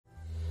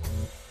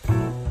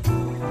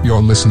You're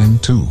listening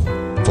to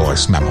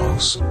Voice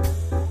Memos,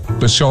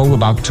 the show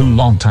about two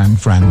longtime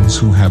friends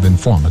who have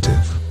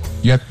informative,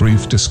 yet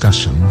brief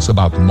discussions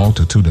about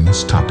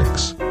multitudinous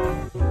topics.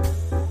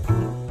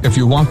 If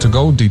you want to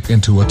go deep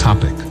into a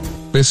topic,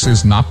 this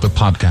is not the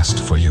podcast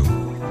for you.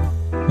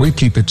 We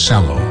keep it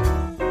shallow.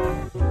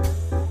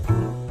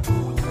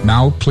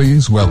 Now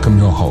please welcome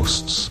your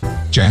hosts,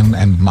 Jenn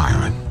and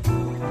Myron.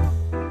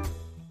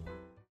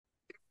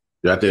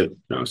 Got that?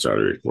 No,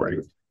 started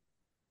recording.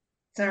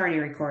 It's already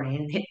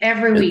recording.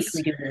 Every week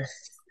we do this.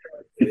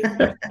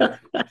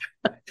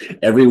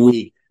 Every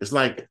week. It's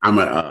like I'm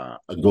a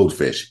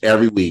goldfish.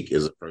 Every week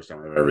is the first time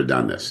I've ever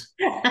done this.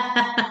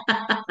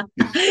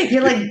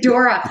 You're like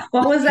Dora.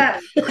 What was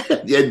that?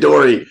 Yeah,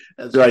 Dory.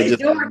 That's right. Just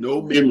Dory.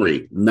 no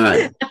memory.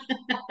 None.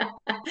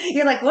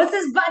 You're like, what's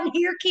this button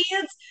here,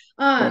 kids?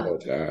 Oh,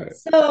 God.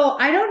 So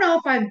I don't know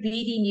if I'm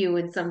beating you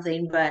in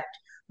something, but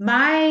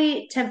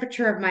my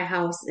temperature of my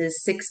house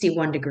is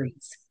 61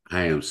 degrees.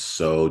 I am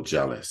so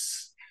jealous.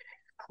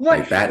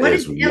 What that what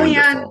is is Elian,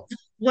 wonderful.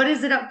 what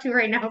is it up to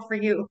right now for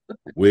you?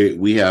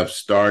 We have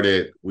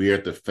started. We're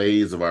at the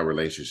phase of our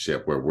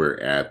relationship where we're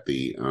at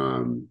the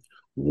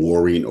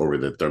warring over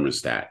the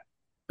thermostat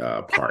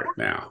part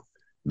now.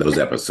 Those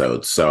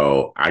episodes.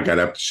 So I got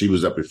up. She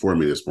was up before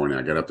me this morning.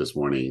 I got up this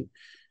morning,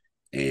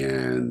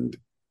 and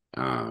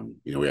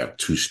we have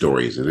 2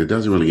 stories, and it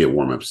doesn't really get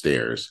warm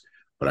upstairs.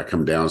 But I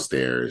come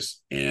downstairs,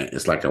 and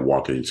it's like I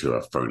walk into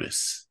a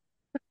furnace.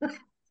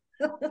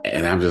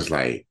 And I'm just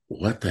like,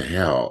 what the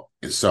hell?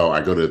 And so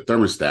I go to the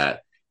thermostat,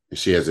 and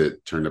she has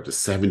it turned up to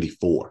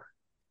 74.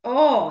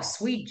 Oh,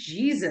 sweet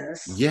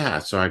Jesus. Yeah.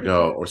 So I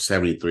go, or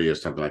 73 or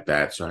something like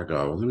that. So I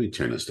go, well, let me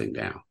turn this thing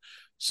down.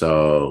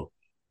 So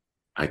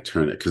I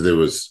turn it,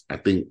 because I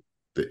think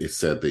it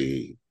said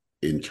the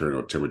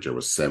internal temperature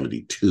was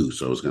 72.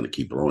 So it was going to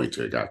keep blowing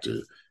till it got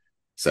to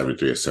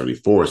 73 or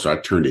 74. So I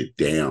turned it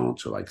down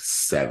to like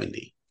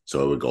 70.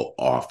 So it would go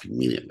off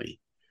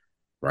immediately.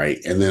 Right.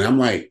 And then I'm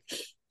like,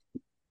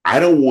 I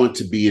don't want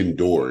to be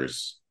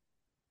indoors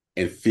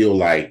and feel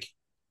like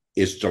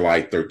it's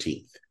July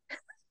 13th.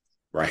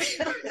 Right.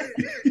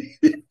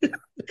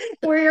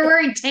 Where you're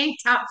wearing tank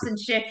tops and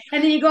shit.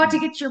 And then you go out to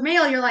get your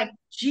mail. You're like,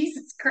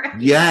 Jesus Christ.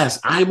 Yes,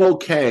 I'm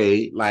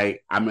okay.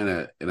 Like, I'm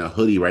in a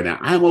hoodie right now.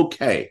 I'm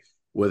okay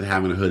with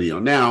having a hoodie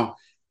on. Now,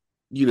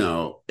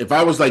 if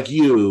I was like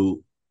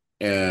you,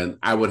 and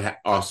I would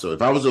also,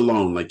 if I was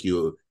alone like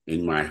you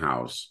in my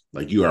house,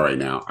 like you are right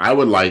now, I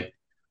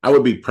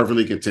would be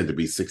perfectly content to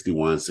be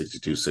 61,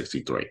 62,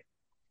 63.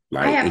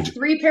 Like, I have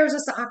 3 pairs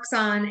of socks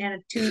on and a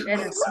 2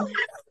 and a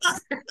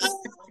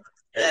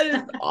that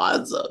is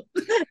awesome.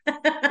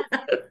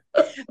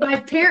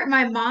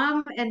 My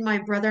mom and my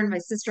brother and my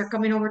sister are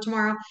coming over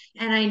tomorrow,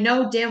 and I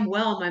know damn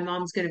well my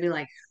mom's going to be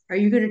like, "Are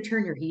you going to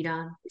turn your heat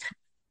on?"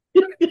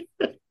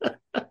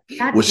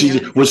 Will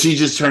she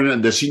just turn it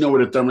on? Does she know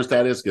where the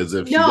thermostat is? Because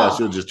if she does,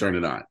 she'll just turn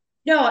it on.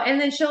 No, and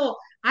then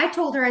I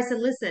told her, I said,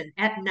 listen,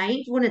 at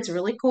night when it's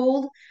really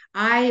cold,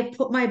 I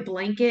put my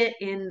blanket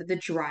in the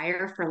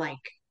dryer for like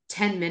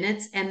 10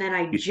 minutes, and then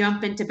I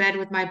jump into bed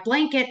with my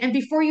blanket, and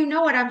before you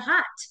know it, I'm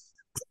hot.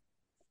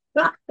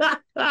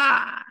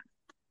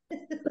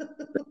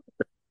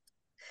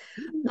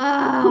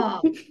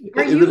 Oh,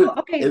 are you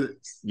okay?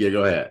 Yeah,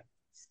 go ahead.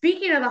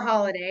 Speaking of the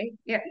holiday,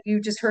 yeah,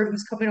 you just heard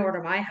who's coming over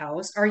to my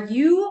house. Are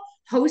you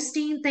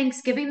hosting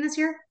Thanksgiving this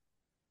year?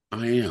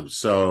 I am.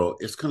 So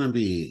it's going to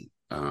be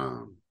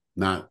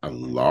not a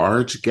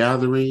large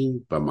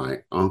gathering, but my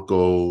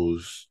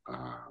uncle's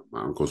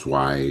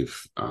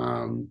wife,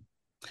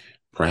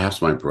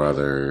 perhaps my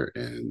brother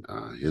and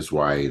his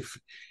wife,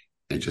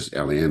 and just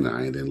Ellie and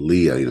I. And then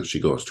Leah, she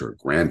goes to her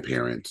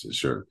grandparents and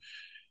sure.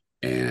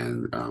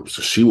 And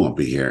so she won't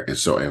be here. And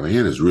so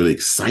Eliana is really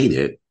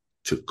excited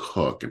to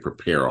cook and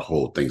prepare a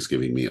whole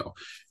Thanksgiving meal.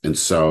 And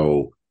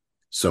so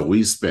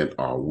we spent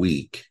all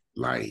week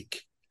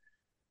like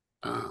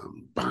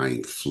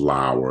buying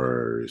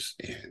flowers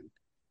and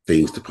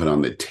things to put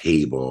on the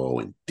table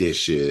and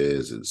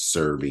dishes and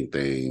serving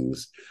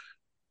things.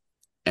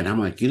 And I'm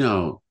like,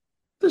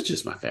 that's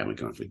just my family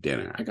coming for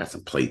dinner. I got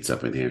some plates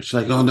up in here. She's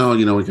like, oh no,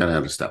 we got to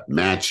have the stuff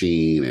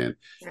matching. And,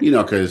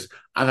 because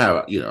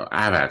I've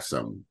had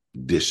some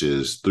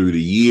dishes through the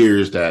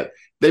years that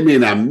they may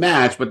not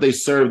match, but they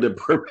serve the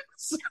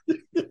purpose.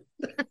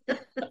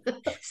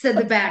 Said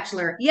the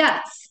bachelor.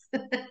 Yes.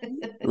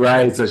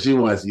 Right. So she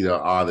wants,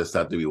 all this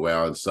stuff to be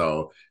well. And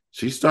so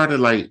she started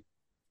like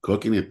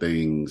cooking and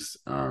things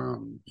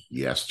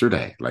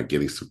yesterday, like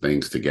getting some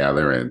things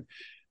together. And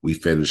we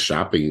finished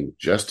shopping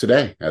just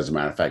today, as a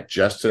matter of fact,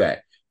 just today.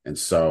 And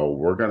so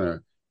we're going to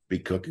be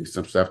cooking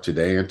some stuff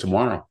today and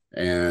tomorrow.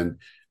 And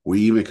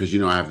we even, because,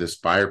 I have this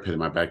fire pit in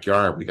my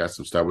backyard. We got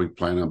some stuff we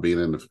plan on being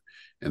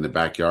in the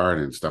backyard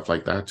and stuff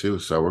like that too.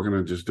 So we're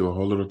going to just do a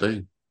whole little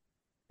thing.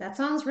 That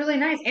sounds really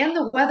nice. And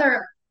the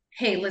weather,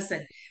 hey,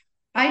 listen,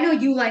 I know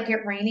you like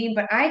it raining,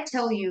 but I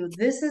tell you,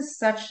 this is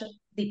such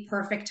the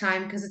perfect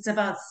time because it's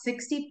about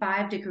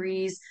 65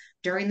 degrees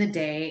during the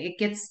day. It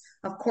gets,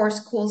 of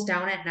course, cools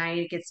down at night.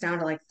 It gets down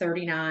to like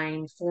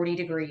 39, 40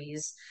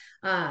 degrees.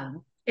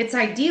 It's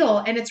ideal.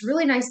 And it's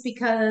really nice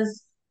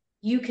because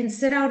you can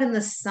sit out in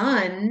the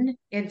sun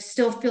and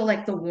still feel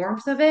like the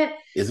warmth of it.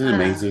 Isn't it Uh,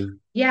 amazing?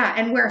 yeah,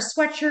 and wear a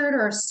sweatshirt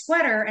or a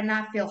sweater and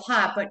not feel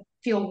hot, but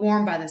feel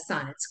warm by the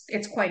sun.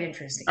 It's quite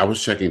interesting. I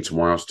was checking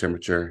tomorrow's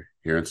temperature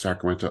here in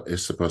Sacramento.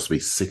 It's supposed to be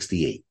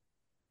 68.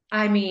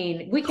 I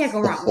mean, we can't go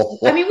wrong.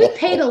 I mean, we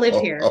pay to live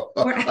here.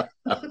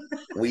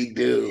 We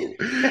do.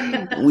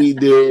 We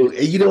do.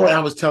 And you know what? I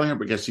was telling her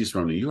because she's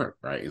from New York,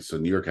 right? And so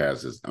New York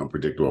has this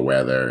unpredictable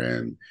weather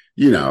and,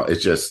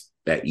 it's just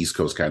that East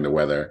Coast kind of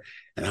weather.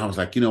 And I was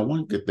like,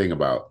 one good thing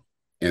about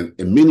in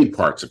many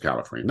parts of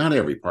California, not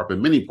every part, but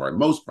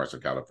most parts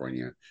of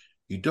California,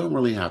 we don't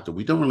really have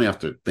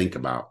to think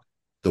about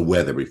the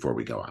weather before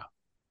we go out,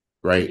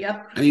 right?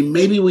 Yep. I mean,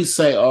 maybe we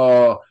say,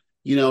 oh,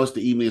 it's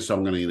the evening, so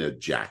I'm going to need a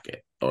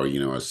jacket or,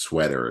 a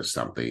sweater or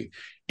something.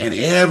 And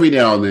every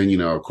now and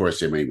then, of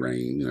course, it may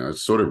rain.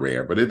 It's sort of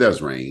rare, but it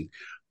does rain.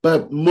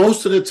 But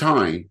most of the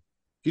time,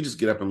 you just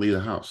get up and leave the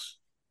house.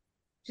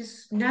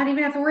 Just not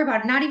even have to worry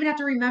about it. Not even have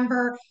to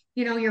remember,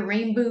 your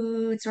rain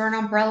boots or an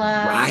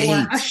umbrella or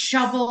Right. a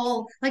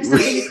shovel, like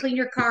something to clean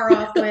your car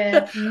off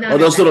with. Or None of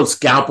those that. little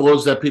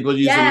scalpels that people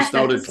use in the Yes,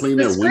 snow to clean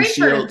the their scrapers,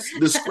 windshields, the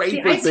the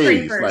scraper ice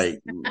things. scrapers.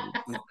 Like,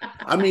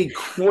 I mean,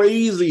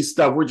 crazy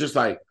stuff. We're just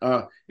like,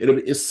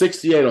 it's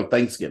 68 on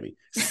Thanksgiving,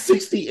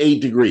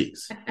 68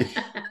 degrees.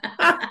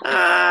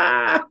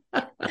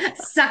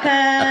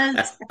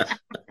 Suckers.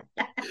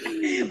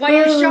 While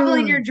you're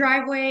shoveling your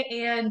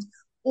driveway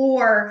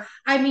or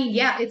I mean,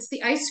 yeah, it's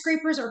the ice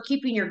scrapers or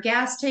keeping your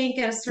gas tank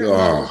at a certain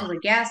level so Oh, the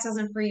gas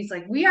doesn't freeze.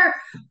 Like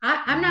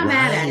I'm not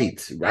mad at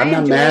it. right. I I'm not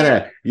enjoy mad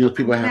it. at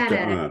people I'm not have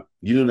mad at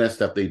it. to that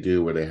stuff they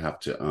do where they have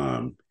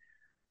to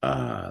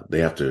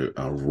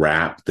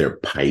wrap their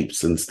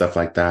pipes and stuff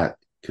like that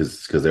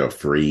because they'll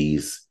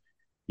freeze.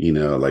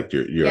 Like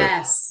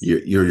Yes.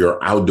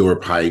 your outdoor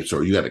pipes,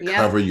 or you got to Yep.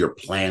 cover your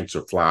plants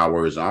or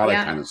flowers, all that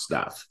Yep. kind of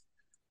stuff.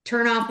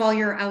 Turn off all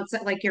your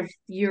outside, like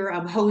your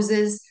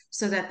hoses,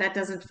 so that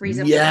doesn't freeze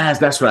up the Yes,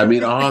 back. that's what I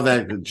mean. All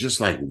that, just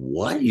like,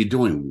 what are you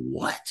doing?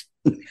 What?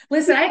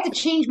 Listen, I have to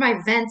change my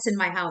vents in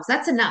my house.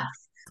 That's enough.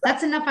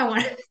 That's enough. I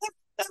want.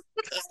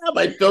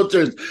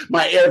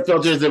 My air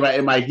filters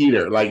in my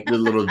heater, like the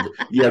little,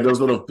 those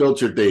little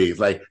filter things.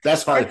 Like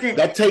that's hard. That's it.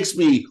 That takes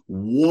me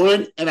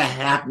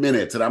 1.5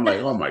 minutes, and I'm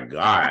like, oh my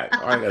god,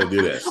 I got to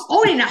do this.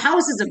 Owning a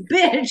house is a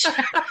bitch.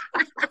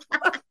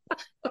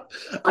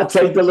 I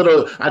take the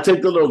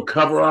little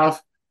cover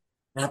off.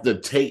 I have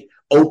to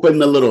open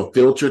the little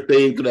filter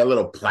thing through that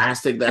little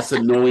plastic. That's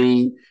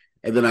annoying.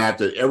 And then I have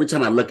to, every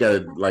time I look at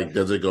it, like,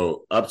 does it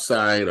go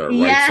upside or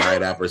right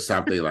side up or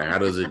something? Like, how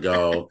does it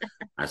go?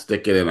 I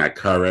stick it in, I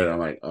cover it. I'm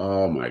like,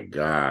 oh my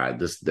God,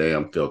 this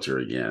damn filter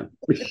again.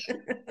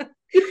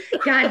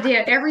 God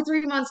damn, every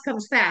 3 months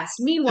comes fast.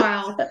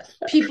 Meanwhile,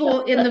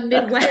 people in the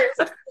Midwest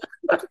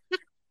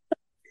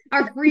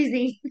are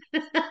freezing.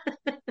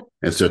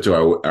 And so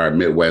to our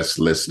Midwest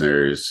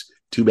listeners,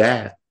 too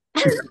bad.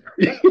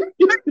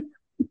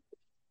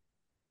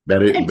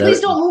 And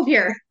please don't move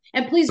here.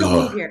 And please don't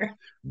move here.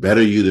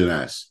 Better you than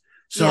us.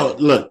 So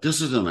look,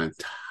 this is an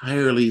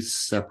entirely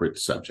separate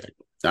subject.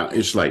 Now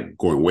it's like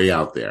going way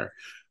out there,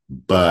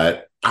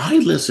 but I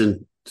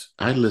listened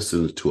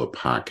to a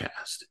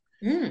podcast,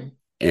 and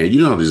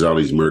there's all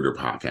these murder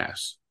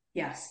podcasts.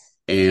 Yes.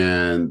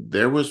 And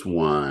there was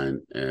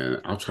one, and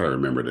I'll try to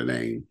remember the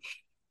name.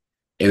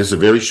 And it's a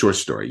very short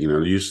story.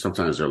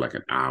 Sometimes they're like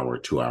an hour,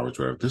 2 hours,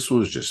 whatever. This one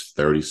was just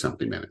 30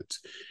 something minutes.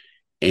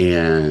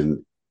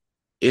 And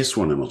it's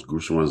one of the most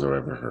gruesome ones I've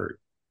ever heard.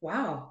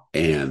 Wow.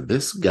 And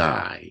this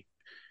guy,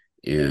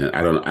 and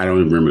I don't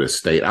even remember the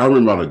state. I don't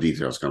remember all the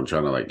details because I'm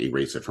trying to like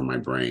erase it from my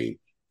brain.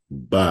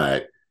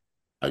 But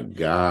a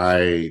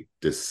guy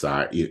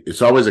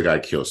it's always a guy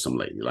kills some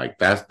lady. Like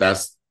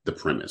that's the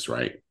premise,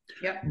 right?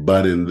 Yep.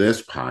 But in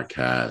this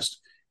podcast,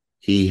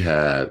 he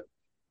had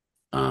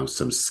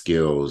some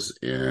skills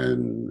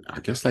in, I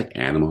guess, like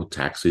animal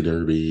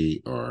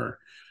taxidermy or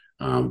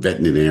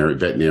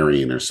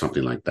veterinarian or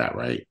something like that,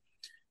 right?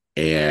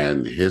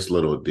 And his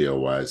little deal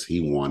was he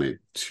wanted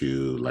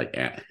to, like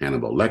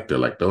Hannibal Lecter,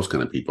 like those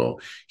kind of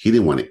people, he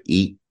didn't want to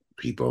eat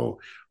people,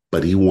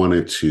 but he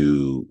wanted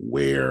to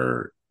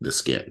wear the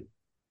skin.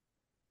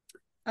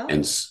 Oh.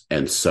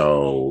 And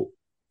so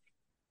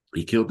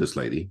he killed this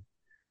lady,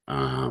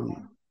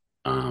 young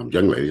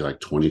lady, like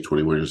 20,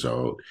 21 years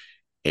old,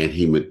 and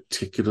he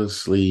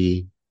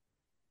meticulously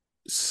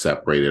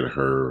separated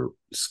her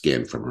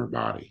skin from her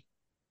body.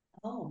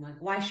 Oh my!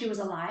 Why she was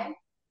alive?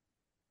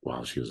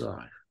 While she was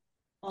alive.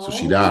 So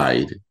she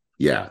died.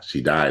 Yeah,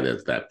 she died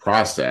as that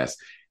process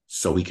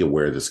so he could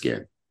wear the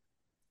skin.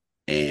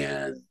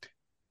 And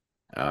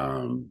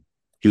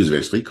he was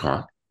eventually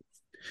caught.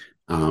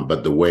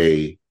 But the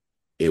way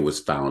it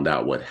was found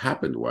out what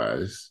happened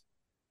was,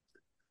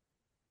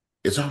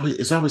 it's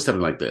always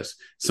something like this.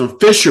 Some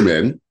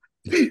fishermen,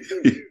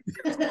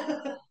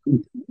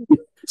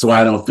 so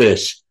I don't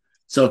fish.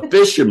 So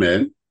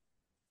fishermen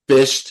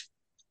fished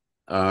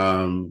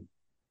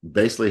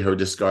basically her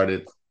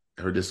discarded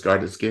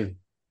skin.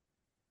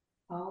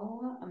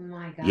 Oh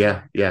my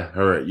God.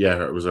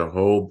 It was her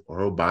whole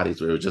body.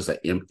 So it was just an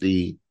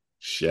empty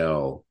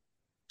shell,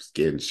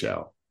 skin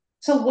shell.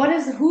 So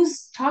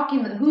who's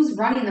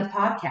running the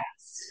podcast?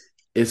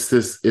 It's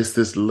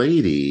this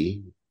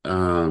lady.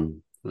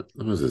 What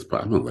was this?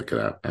 I'm gonna look it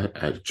up.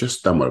 I just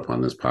stumbled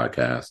upon this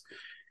podcast.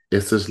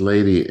 It's this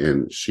lady,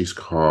 and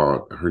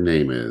her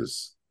name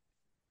is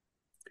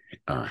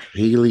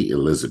Haley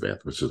Elizabeth,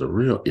 which is a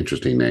real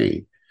interesting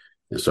name.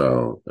 And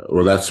so,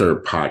 well, that's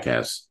her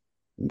podcast.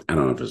 I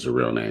don't know if it's a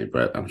real name,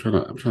 but I'm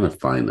trying to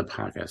find the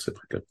podcast if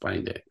I could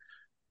find it.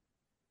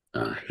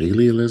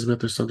 Haley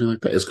Elizabeth or something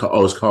like that. It's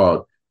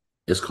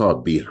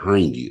called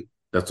Behind You.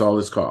 That's all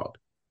it's called.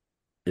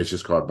 It's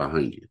just called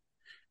Behind You.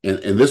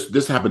 And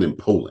this happened in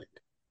Poland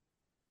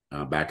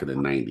back in the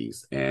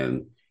 90s.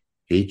 And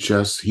his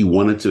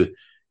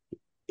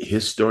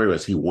story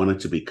was he wanted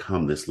to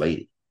become this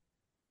lady.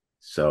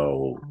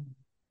 So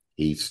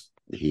he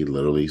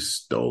literally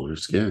stole her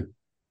skin.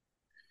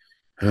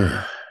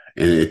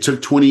 And it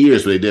took 20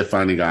 years, but they did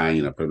find a guy,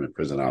 put him in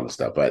prison, all this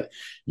stuff. But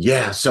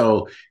yeah,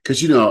 so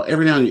because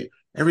every now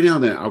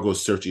and then I'll go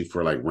searching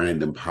for like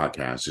random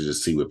podcasts to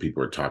just see what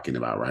people are talking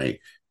about, right?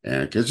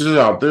 And because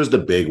there's the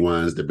big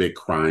ones, the big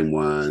crime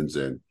ones,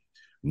 and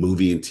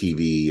movie and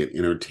TV and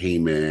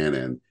entertainment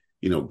and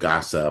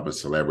gossip and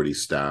celebrity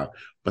stuff.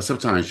 But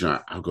sometimes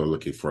I'll go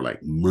looking for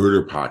like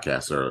murder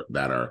podcasts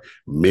that are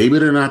maybe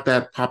they're not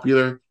that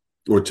popular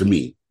or to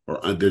me, or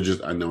they're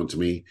just unknown to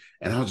me.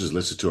 And I'll just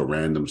listen to a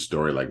random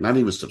story, like not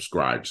even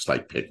subscribe, just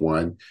like pick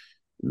one.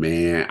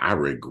 Man, I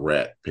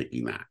regret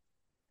picking that.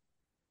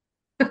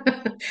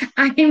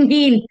 I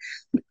mean,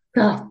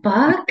 the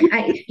fuck?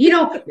 A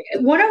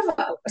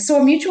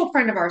mutual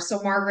friend of ours,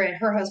 so Margaret,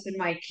 her husband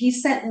Mike, he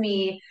sent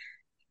me,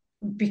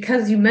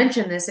 because you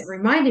mentioned this, it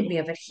reminded me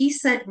of it. He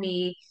sent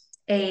me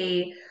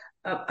a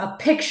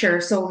picture.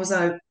 So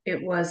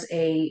it was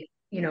a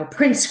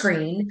print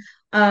screen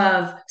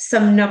of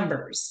some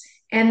numbers.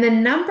 And the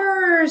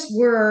numbers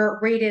were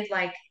rated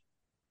like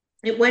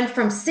it went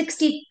from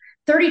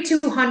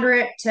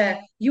 3,200 to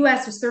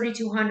US was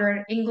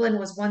 3,200, England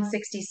was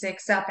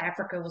 166, South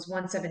Africa was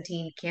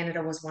 117,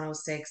 Canada was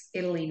 106,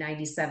 Italy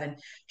 97,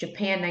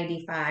 Japan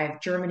 95,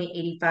 Germany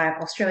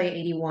 85, Australia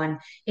 81,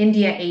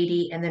 India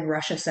 80, and then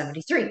Russia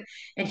 73.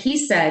 And he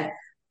said,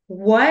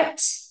 can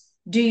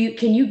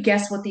you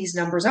guess what these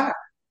numbers are?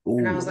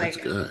 And I Ooh, was that's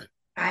like, good.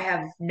 I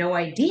have no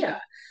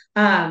idea.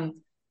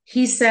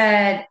 He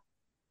said,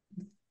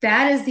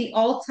 that is the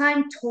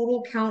all-time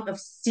total count of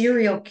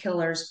serial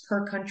killers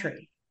per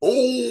country.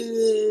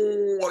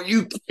 Oh, are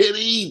you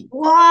kidding?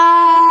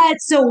 What?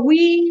 So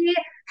we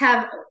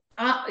have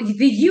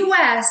the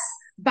US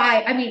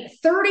by,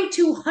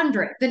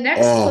 3,200. The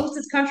next Oh,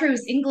 closest country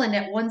was England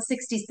at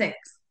 166.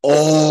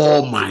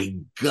 oh my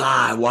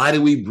God. Why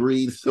do we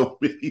breed so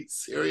many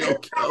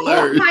serial Oh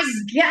my killers?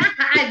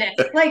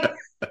 God. Like,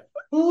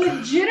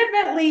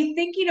 legitimately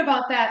thinking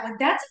about that, like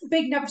that's a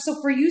big number. So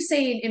for you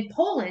saying in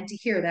Poland to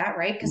hear that,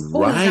 right? Because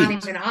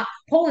Right.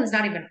 Poland's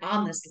not even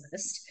on this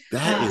list.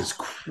 That is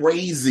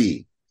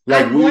crazy.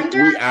 I Like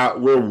wonder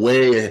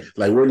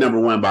we're number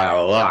one by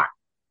a lot.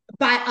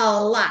 by a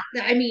lot.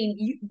 I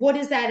mean, what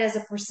is that as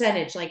a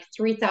percentage? Like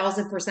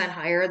 3,000%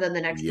 higher than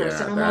the next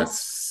person Yeah,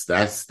 almost.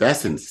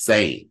 that's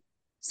insane.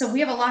 So we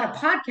have a lot of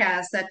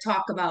podcasts that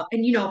talk about,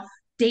 and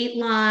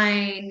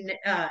Dateline,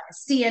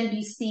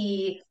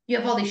 CNBC. You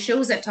have all these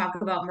shows that talk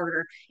about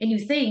murder, and you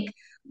think.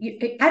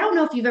 I don't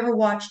know if you've ever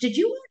watched. Did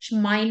you watch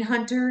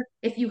Mindhunter?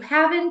 If you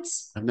haven't,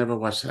 I've never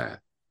watched that.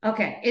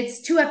 okay,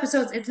 it's 2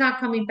 episodes. It's not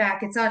coming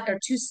back. It's on or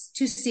two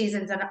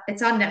seasons, and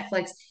it's on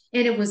Netflix.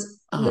 And it was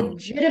Oh,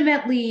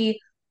 legitimately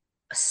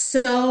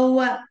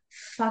so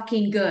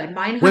fucking good.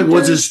 wait,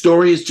 was it Mindhunter.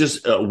 stories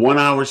just 1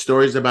 hour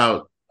stories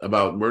about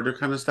murder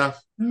kind of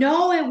stuff?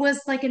 No, it was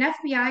like an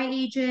FBI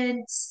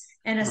agent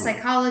and a Oh,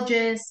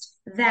 psychologist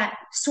that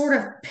sort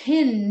of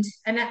pinned,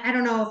 and I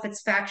don't know if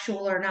it's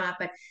factual or not,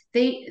 but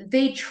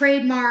they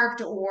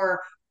trademarked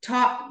or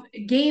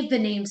gave the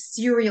name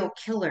serial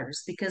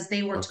killers because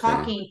they were okay,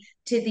 talking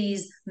to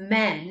these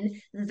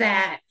men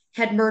that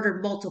had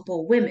murdered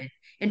multiple women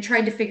and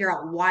tried to figure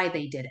out why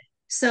they did it.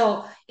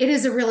 So it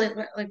is a really,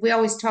 like we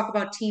always talk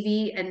about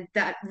TV, and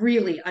that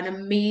really an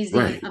amazing,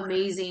 right.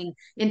 amazing,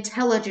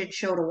 intelligent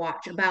show to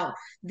watch about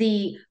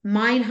the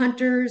Mine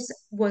Hunters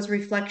was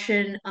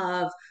reflection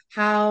of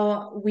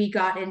how we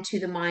got into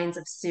the minds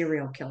of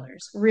serial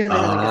killers. Really, really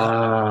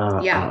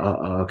good. Yeah,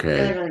 really,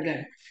 Okay. really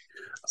good.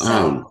 So,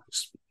 Um,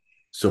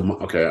 so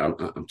okay,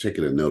 I'm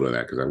taking a note of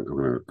that because I'm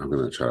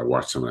gonna try to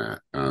watch some of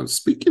that.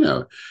 Speaking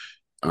of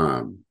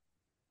um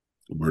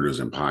murders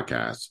and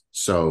podcasts,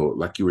 so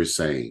like you were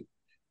saying,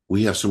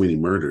 we have so many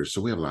murders,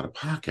 so we have a lot of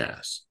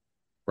podcasts,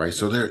 right?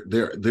 So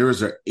there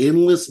is an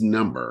endless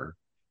number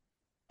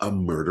of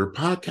murder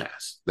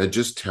podcasts that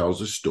just tells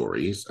the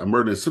stories of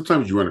murder. And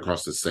sometimes you run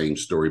across the same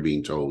story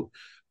being told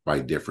by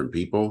different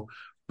people,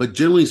 but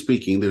generally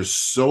speaking, there's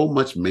so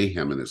much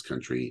mayhem in this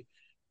country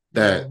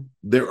that mhm.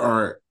 there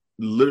are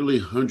literally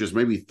hundreds,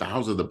 maybe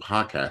thousands of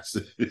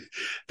podcasts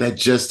that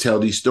just tell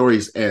these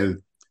stories.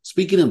 And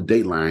speaking of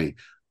Dateline,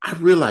 I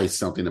realized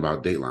something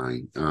about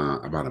Dateline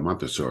about a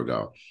month or so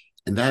ago,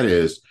 and that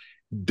is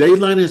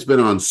Dateline has been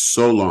on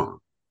so long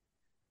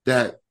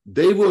that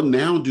they will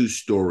now do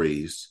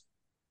stories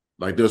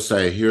like they'll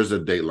say, here's a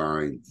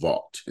Dateline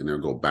vault, and they'll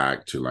go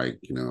back to like,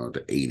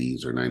 the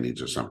 80s or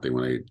 90s or something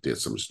when they did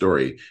some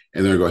story,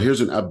 and they'll go,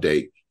 here's an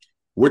update.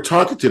 We're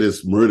talking to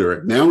this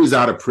murderer. Now he's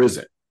out of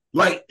prison.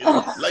 Like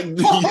they've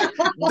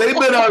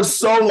been on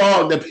so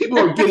long that people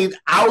are getting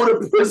out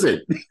of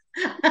prison.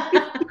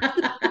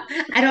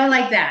 I don't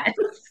like that.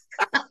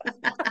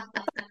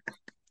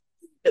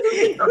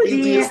 It's the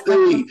craziest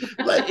thing.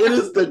 Like, it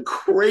is the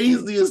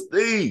craziest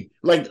thing.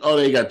 Like, oh,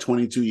 they got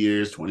 22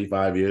 years,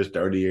 25 years,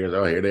 30 years.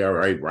 Oh, here they are,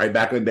 right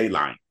back on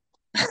Dateline.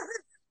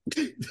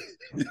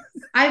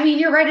 I mean,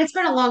 you're right. It's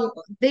been a long.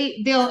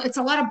 It's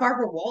a lot of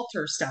Barbara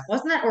Walters stuff,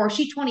 wasn't that? Or was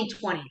she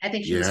 2020? I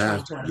think she was Yeah,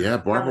 2020. yeah.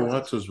 Barbara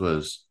Walters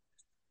was.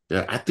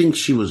 Yeah, I think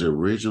she was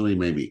originally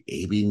maybe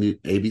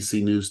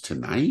ABC News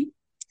Tonight,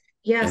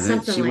 Yeah, and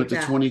then something she like went to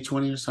that.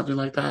 2020 or something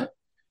like that.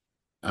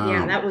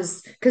 Yeah, that Um,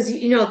 was because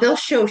they'll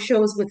show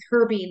shows with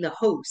her being the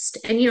host,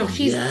 and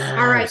she's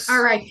yes,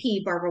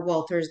 R.I.P. Barbara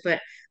Walters, but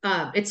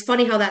it's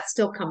funny how that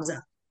still comes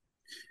up.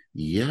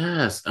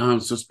 yes. So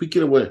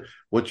speaking of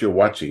what you're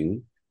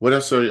watching, what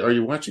else are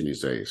you watching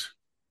these days?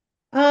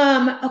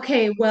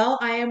 Okay, well,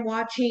 I am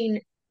watching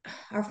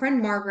our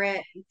friend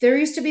Margaret. There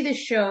used to be this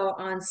show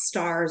on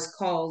Stars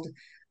called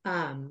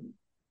um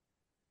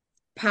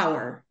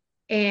Power,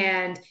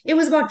 and it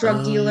was about drug Oh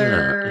yeah,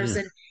 dealers,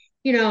 yeah.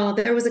 and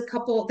there was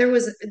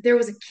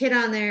a kid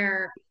on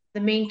there, the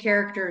main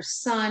character's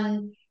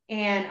son,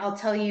 and I'll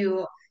tell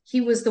you,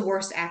 he was the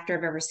worst actor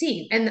I've ever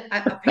seen. And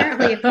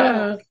apparently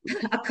a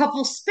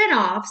couple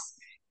spin-offs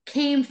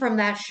came from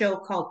that show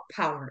called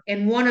Power,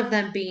 and one of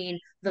them being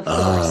The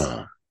Force,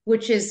 Ah,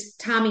 which is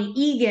Tommy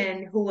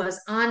Egan, who was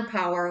on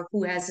Power,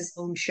 who has his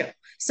own show.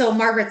 So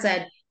Margaret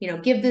said,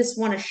 give this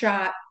one a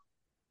shot.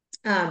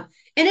 And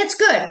it's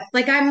good.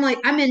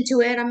 I'm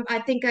into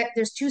it.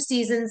 There's 2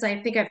 seasons. I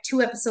think I have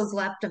 2 episodes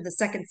left of the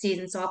second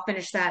season, so I'll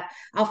finish that.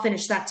 I'll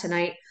finish that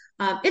tonight.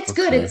 It's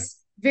good. okay,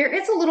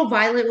 It's a little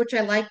violent, which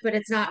I like, but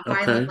it's not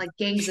violent okay, like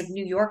Gangs of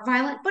New York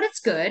violent, but it's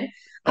good.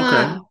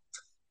 okay.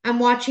 I'm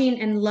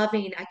watching and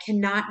loving. I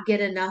cannot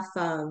get enough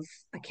of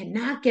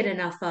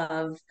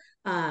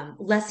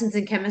Lessons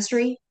in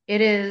Chemistry.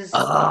 It is.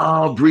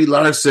 Oh, Brie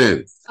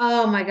Larson.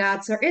 Oh my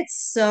God, sir.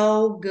 It's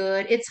so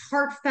good. It's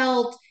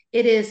heartfelt.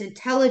 It is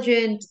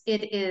intelligent.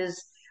 It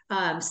is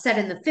set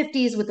in the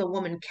 50s with a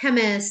woman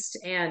chemist,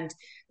 and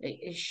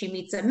she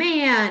meets a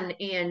man,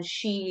 and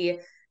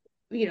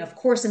of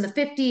course, in the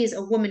 50s,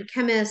 a woman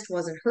chemist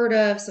wasn't heard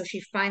of. So she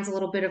finds a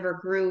little bit of her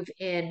groove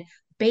in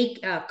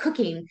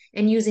cooking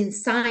and using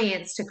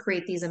science to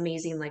create these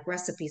amazing like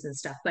recipes and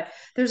stuff. But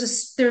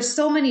there's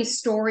so many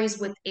stories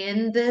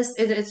within this.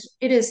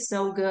 It is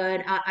so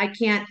good. I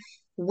can't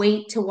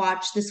wait to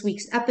watch this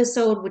week's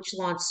episode, which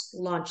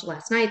launched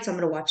last night. So I'm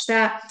going to watch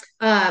that.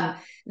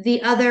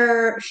 The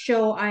other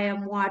show I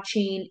am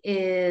watching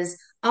is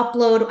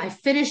Upload. I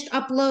finished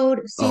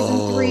Upload season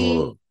 3.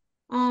 Oh,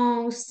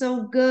 Oh,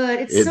 so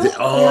good. It's so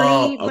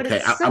corny, but okay.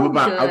 it's I'm so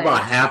about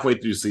good. halfway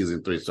through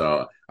season 3,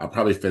 so I'll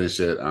probably finish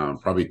it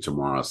probably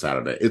tomorrow,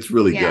 Saturday. It's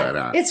really Yeah,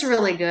 good. it's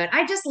really good.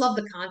 I just love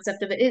the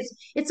concept of it.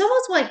 It's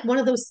almost like one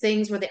of those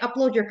things where they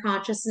upload your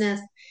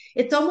consciousness.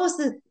 It's almost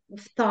the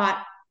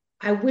thought,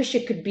 I wish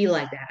it could be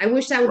like that. I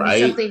wish that would be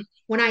Right? something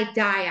when I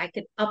die, I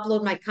could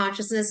upload my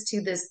consciousness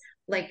to this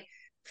like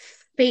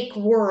fake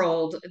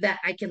world that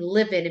I can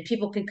live in and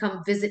people can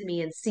come visit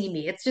me and see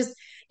me. It's just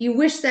you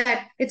wish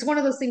that it's one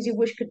of those things you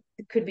wish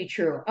could be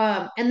true.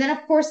 And then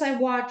of course I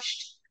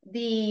watched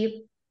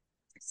the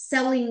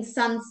Selling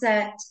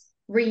Sunset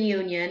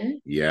reunion.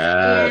 And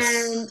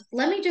Yes.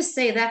 let me just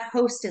say that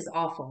host is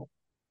awful.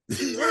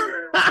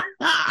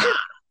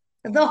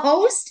 The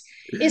host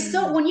is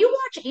so when you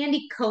watch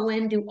Andy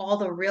Cohen do all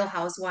the Real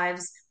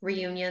Housewives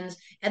reunions,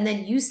 and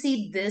then you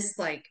see this,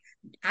 like,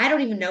 I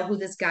don't even know who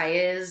this guy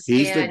is.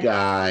 He's the And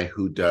guy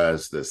who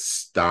does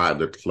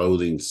the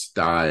clothing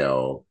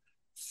style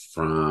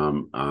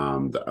from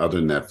the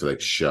other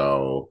Netflix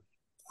show,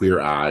 Queer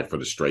Eye for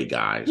the Straight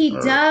Guys. he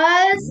Or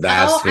does. Oh,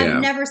 that's I've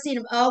him. never seen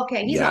him.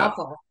 Okay, he's Yeah.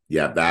 awful.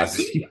 Yeah, that's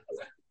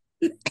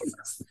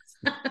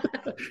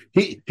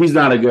he's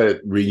not a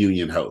good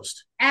reunion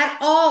host. At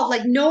all.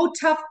 Like no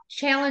tough,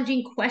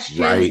 challenging questions,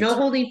 Right. no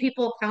holding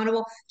people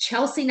accountable.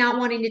 Chelsea not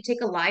wanting to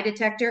take a lie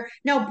detector.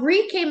 Now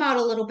Bree came out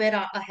a little bit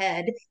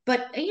ahead,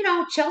 but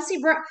Chelsea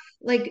brought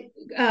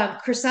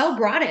Chriselle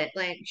brought it.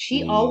 Like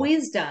she Mm,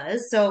 always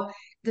does. So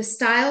the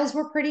styles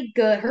were pretty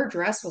good. Her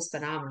dress was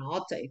phenomenal.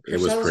 I'll tell you, it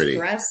was Chriselle's pretty.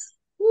 dress.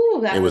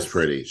 Ooh, It was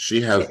pretty.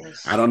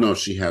 I don't know if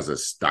she has a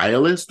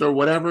stylist or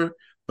whatever,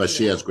 but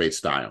she has no. great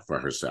style for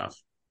herself.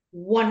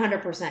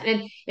 100%.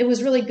 And it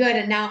was really good.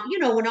 And now,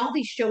 when all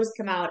these shows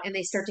come out and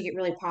they start to get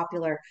really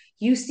popular,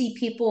 you see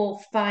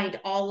people find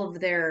all of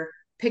their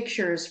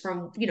pictures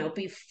from,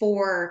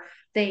 before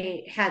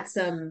they had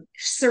some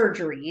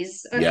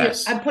surgeries.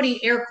 Yes. I'm putting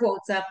air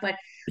quotes up, but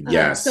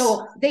Yes.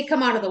 so they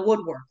come out of the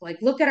woodwork. Like,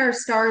 look at our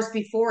stars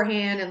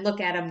beforehand and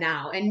look at them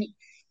now. And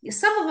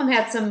some of them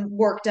had some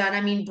work done.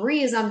 I mean,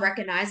 Brie is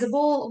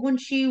unrecognizable when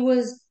she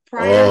was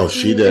prior Oh,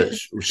 she to did.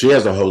 She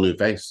has a whole new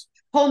face,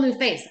 whole new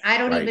face. I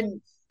don't like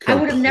even, I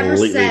would have never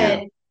completely said,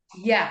 new.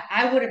 yeah,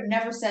 I would have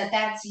never said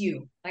that's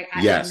you. Like,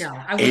 Yes, no,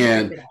 I wouldn't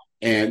have picked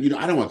and it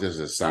up. I don't want this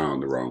to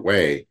sound the wrong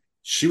way.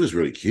 She was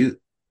really cute.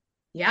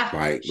 Yeah,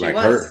 she Like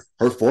was.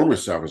 her former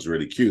self is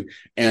really cute,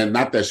 and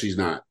not that she's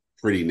not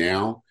pretty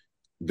now.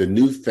 The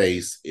new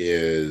face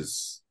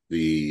is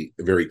the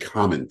very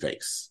common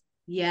face,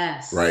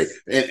 right?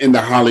 Yes. In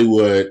the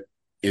Hollywood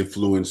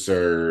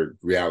influencer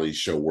reality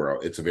show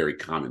world, it's a very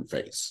common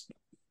face.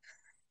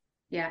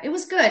 Yeah, it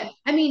was good.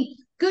 I mean,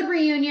 good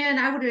reunion.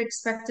 I would have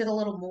expected a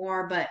little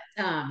more, but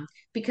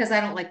because I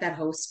don't like that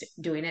host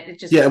doing it, it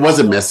just Yeah, it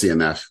wasn't also messy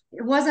enough.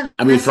 it wasn't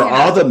I mean, for messy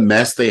all enough the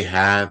mess they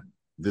had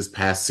this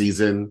past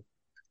season,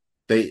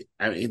 they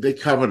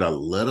covered a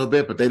little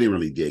bit, but they didn't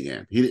really dig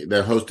in.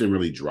 The host didn't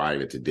really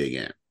drive it to dig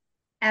in.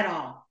 at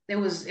all. It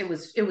was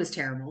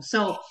terrible.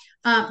 So,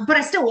 but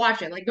I still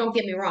watch it. Like, don't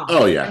get me wrong.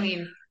 Oh I yeah,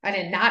 mean, I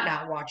did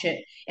not watch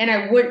it, and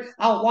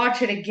I'll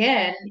watch it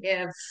again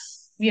if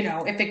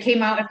if it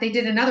came out, if they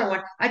did another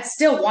one, I'd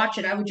still watch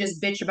it. I would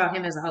just bitch about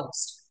him as a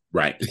host.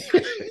 right.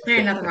 There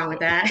ain't nothing wrong with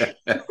that.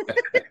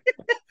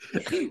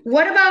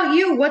 What about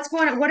you? What's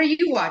going on? What are you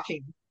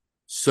watching?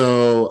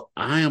 So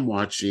I am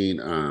watching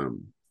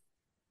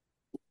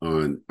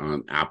on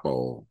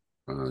Apple.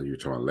 You're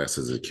talking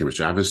lessons in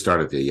chemistry. I haven't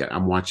started there yet.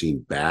 I'm watching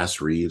Bass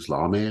Reeves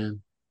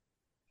Lawman.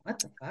 What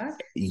the fuck?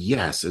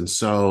 Yes, and Is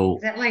so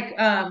that like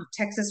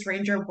Texas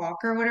Ranger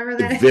Walker, whatever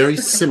that very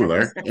is?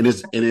 similar, and it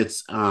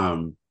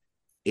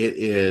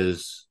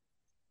is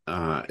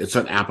it's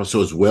on Apple,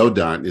 so it's well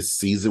done. It's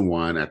season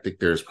one. I think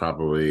there's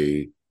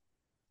probably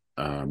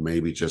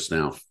maybe just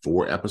now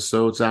 4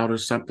 episodes out or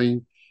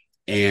something.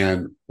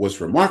 And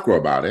what's remarkable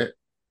about it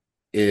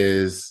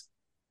is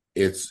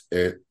it's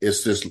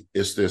this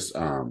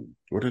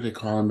what did they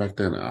call him back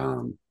then?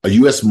 A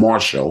U.S.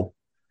 Marshal,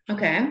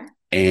 Okay.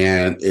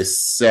 and it's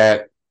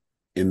set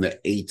in the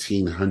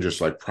 1800s,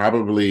 like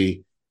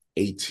probably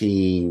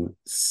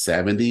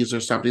 1870s or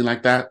something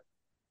like that.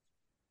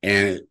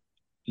 And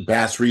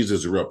Bass Reeves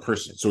is a real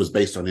person, so it's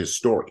based on his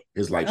story,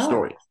 his life Oh,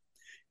 story.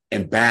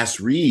 And Bass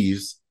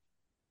Reeves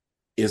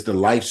is the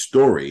life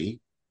story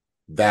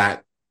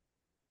that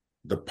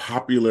the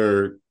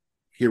popular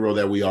hero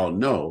that we all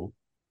know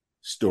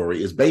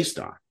story is based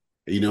on.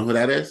 You know who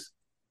that is?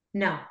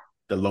 no.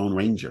 The Lone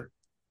Ranger.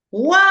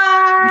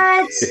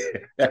 What?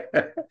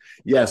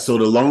 Yeah, so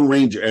the Lone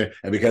Ranger,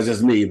 and because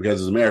it's me,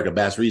 because it's America,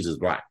 Bass Reeves is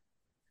black.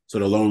 So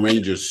the Lone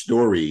Ranger's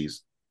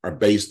stories are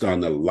based on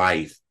the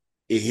life.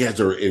 He has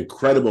an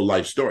incredible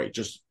life story,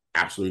 just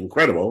absolutely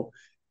incredible.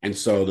 And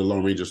so the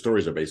Lone Ranger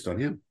stories are based on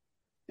him.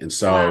 And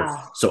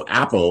Wow. so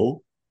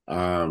Apple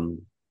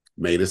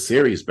made a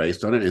series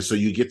based on it. And so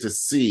you get to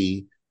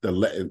see the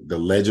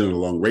legend of the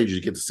Lone Ranger.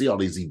 You get to see all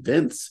these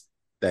events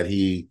that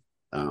he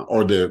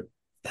or the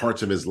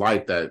parts of his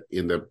life that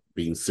end up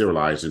being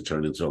serialized and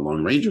turned into a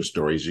Lone Ranger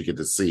stories. You get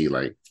to see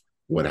like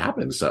what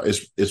happened. So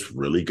it's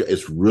really good.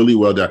 It's really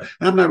well done.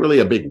 And I'm not really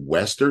a big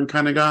Western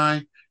kind of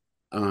guy,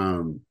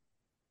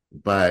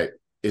 but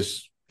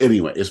it's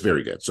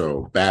very good.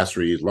 So Bass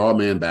Reeves,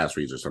 Lawman Bass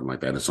Reeves or something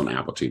like that. It's on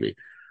Apple TV.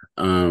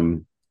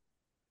 I'm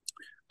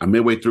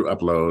midway through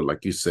upload,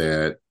 like you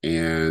said,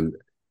 and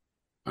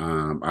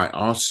I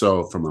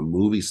also, from a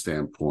movie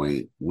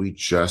standpoint, we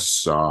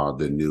just saw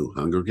the new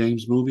Hunger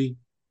Games movie.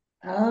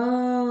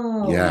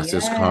 Oh, Yes,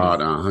 it's called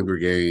yes. Hunger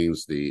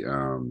Games, the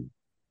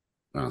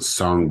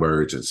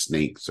Songbirds and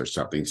Snakes or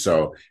something.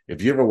 So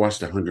if you ever watched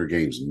the Hunger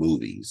Games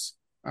movies,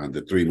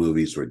 the 3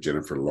 movies with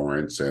Jennifer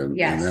Lawrence and them,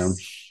 Yes.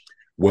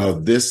 well,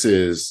 this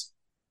is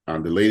the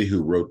lady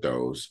who wrote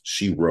those.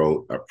 She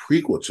wrote a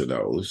prequel to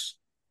those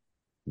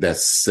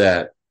that's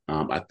set.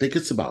 I think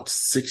it's about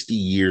 60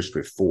 years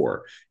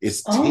before.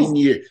 It's Oh,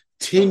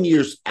 10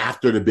 years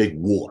after the big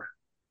war,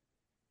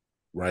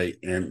 right?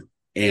 And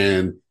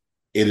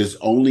it is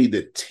only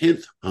the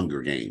 10th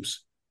Hunger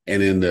Games.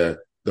 And in the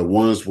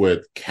ones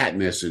with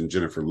Katniss and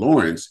Jennifer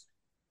Lawrence,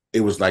 it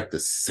was like the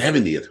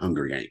 70th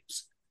Hunger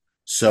Games.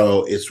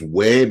 So it's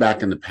way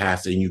back in the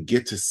past, and you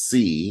get to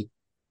see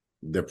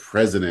the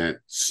President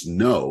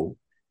Snow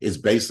is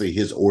basically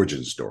his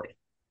origin story.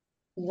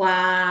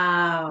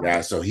 wow.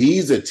 Yeah, so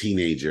he's a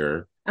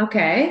teenager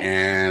Okay.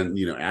 and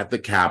at the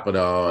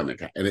Capitol, and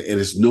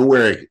it's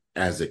nowhere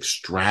as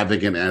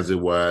extravagant as it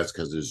was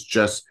because it's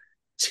just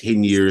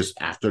 10 years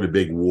after the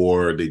big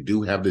war. They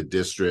do have the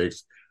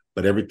districts,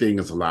 but everything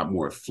is a lot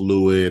more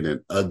fluid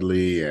and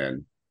ugly,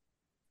 and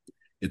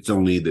it's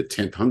only the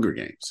 10th Hunger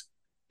Games.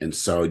 And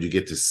so you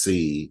get to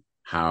see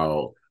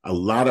how a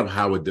lot of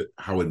how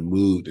it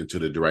moved into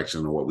the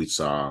direction of what we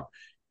saw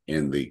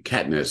in the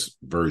Katniss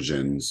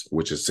versions,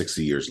 which is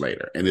 60 years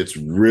later. And it's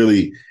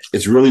really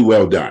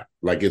well done.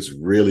 Like it's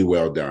really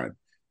well done.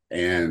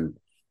 And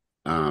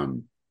I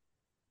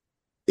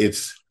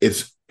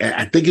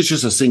think it's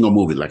just a single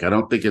movie. Like I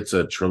don't think it's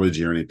a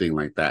trilogy or anything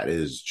like that. It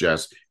is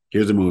just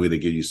here's a movie to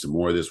give you some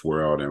more of this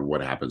world and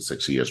what happened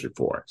 60 years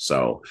before.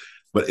 So,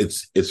 but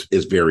it's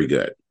very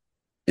good.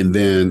 And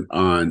then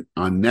on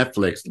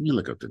Netflix, let me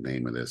look up the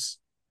name of this.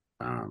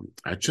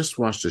 I just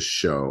watched a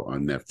show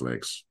on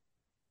Netflix.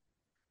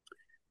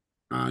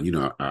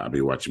 I'll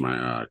be watching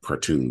my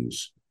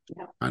cartoons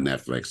on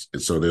Netflix.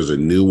 And so there's a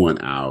new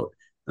one out,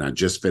 and I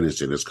just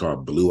finished it. It's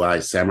called Blue Eye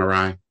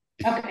Samurai.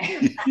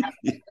 Okay.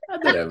 I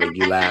know that make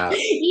you laugh.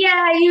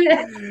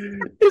 Yeah,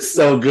 It's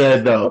so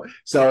good though.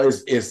 So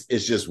it's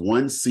just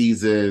one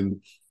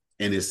season,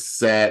 and it's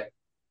set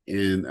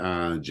in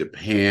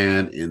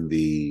Japan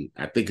in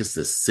I think it's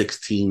the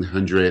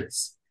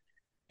 1600s,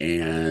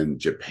 and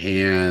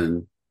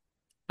Japan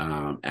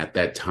at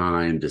that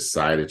time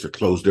decided to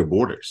close their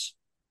borders.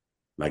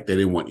 Like they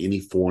didn't want any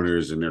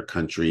foreigners in their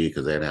country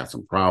because they'd have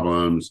some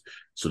problems.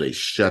 So they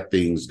shut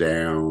things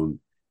down.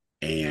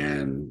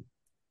 And,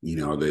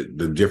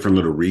 the different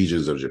little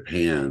regions of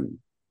Japan,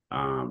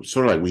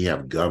 sort of like we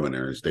have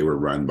governors, they were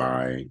run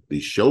by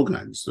these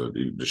shoguns, so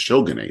the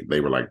shogunate, they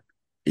were like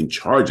in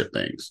charge of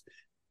things.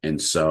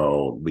 And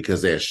so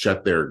because they had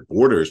shut their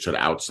borders to the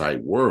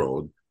outside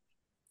world,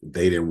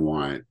 they didn't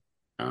want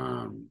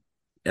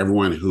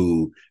everyone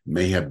who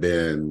may have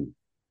been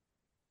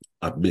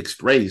of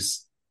mixed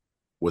race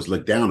was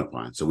looked down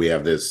upon. So we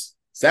have this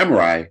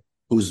samurai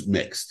who's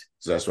mixed.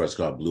 So that's why it's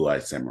called Blue Eye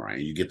Samurai.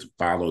 And you get to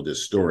follow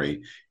this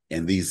story.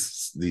 And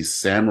these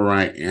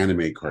samurai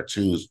anime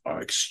cartoons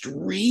are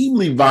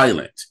extremely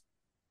violent.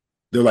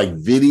 They're like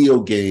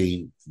video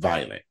game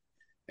violent.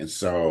 And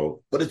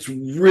so, but it's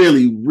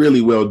really,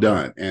 really well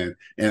done.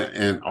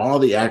 And all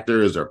the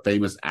actors are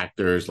famous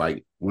actors.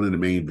 Like one of the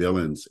main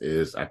villains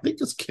is, I think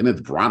it's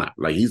Kenneth Branagh.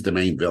 Like he's the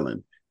main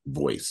villain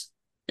voice.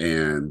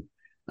 And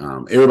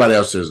everybody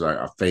else is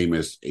a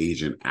famous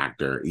Asian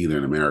actor, either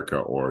in America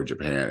or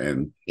Japan.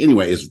 And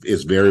anyway,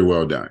 it's very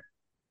well done.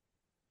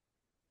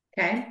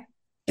 Okay.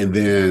 And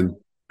then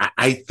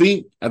I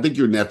think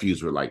your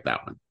nephews would like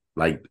that one.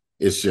 Like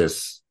it's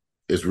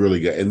really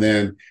good. And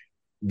then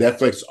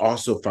Netflix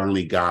also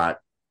finally got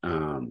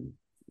the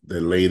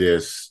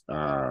latest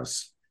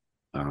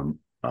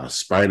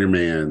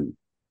Spider-Man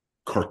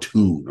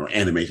cartoon or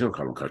animation. I don't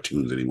call them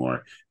cartoons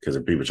anymore because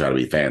people try to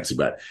be fancy,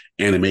 but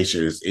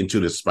animation is Into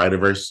the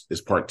Spider-Verse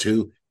is part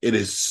 2. It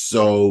is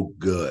so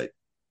good.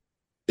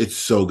 It's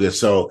so good.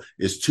 So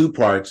it's 2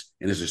 parts,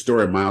 and it's a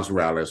story of Miles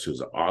Morales,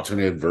 who's an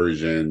alternate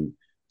version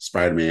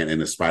Spider-Man in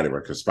the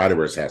Spider-Verse, because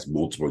Spider-Verse has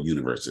multiple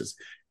universes.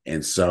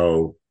 And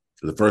so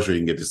the first one you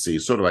can get to see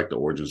sort of like the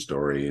origin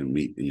story and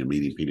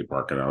meeting Peter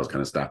Parker and all this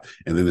kind of stuff.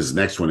 And then this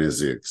next one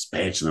is the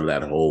expansion of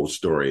that whole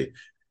story.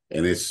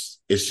 And it's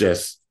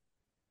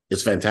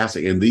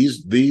fantastic. And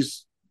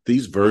these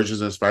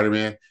versions of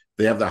Spider-Man,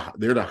 they're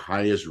the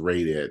highest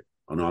rated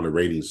on all the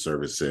rating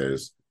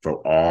services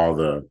for all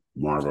the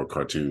Marvel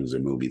cartoons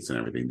and movies and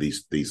everything.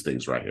 These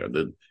things right here,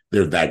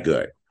 they're that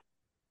good.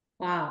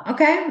 Wow.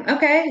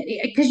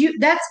 Okay. Because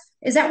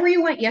is that where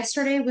you went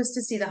yesterday? Was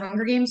to see the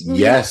Hunger Games movie?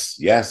 Yes.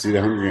 See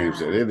the Hunger Games.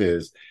 It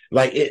is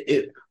like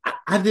it.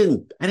 I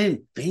didn't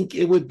think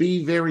it would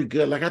be very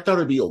good. Like I thought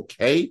it'd be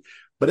okay,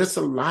 but it's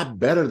a lot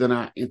better than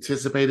I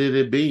anticipated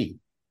it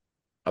being.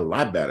 A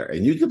lot better.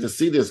 And you get to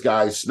see this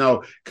guy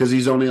Snow because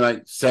he's only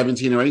like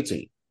 17 or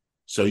 18.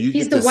 So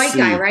he's the white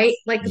guy, right?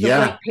 Like the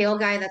white pale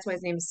guy. That's why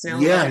his name is Snow.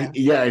 Yeah, okay.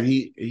 Yeah. And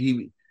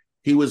he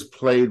was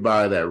played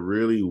by that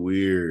really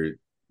weird,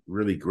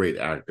 really great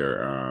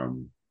actor,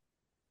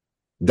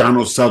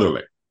 Donald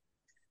Sutherland.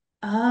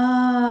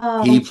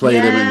 Oh, he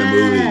played him in the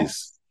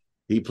movies.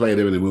 He played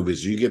him in the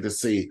movies. You get to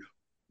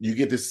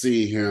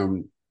see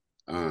him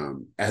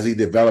as he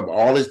developed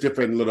all his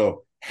different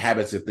little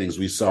habits and things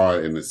we saw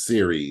in the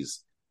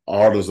series.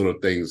 All those little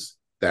things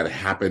that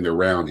happened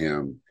around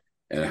him,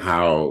 and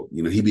how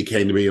he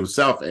became to be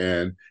himself.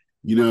 And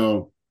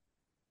and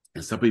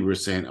some people are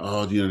saying,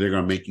 "Oh, they're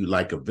gonna make you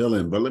like a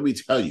villain." But let me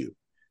tell you,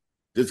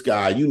 this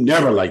guy, you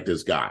never like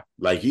this guy.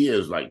 Like he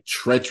is like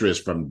treacherous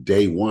from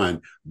day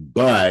one,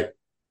 but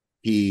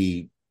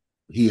he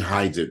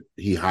hides it.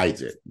 He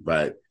hides it.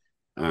 But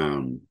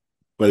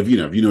if you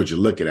know what you're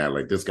looking at,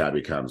 like this guy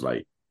becomes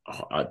like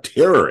a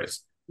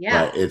terrorist.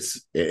 Yeah, but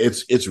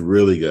it's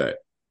really good.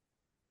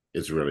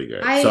 It's really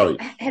good. Have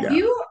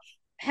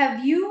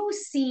you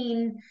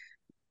seen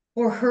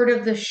or heard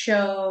of the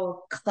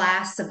show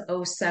Class of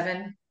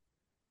 '07?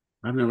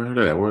 I've never heard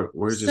of that.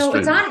 Where's it So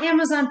it's streaming? on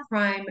Amazon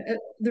Prime.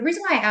 The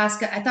reason why I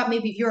ask, I thought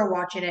maybe if you're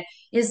watching it,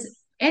 is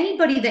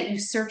anybody that you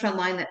search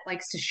online that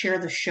likes to share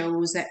the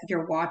shows that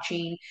you're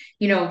watching,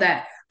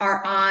 that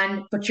are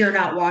on, but you're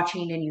not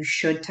watching and you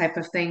should type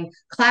of thing.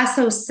 Class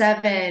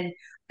 '07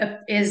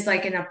 is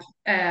like an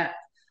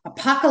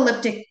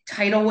apocalyptic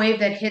tidal wave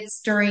that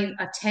hits during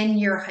a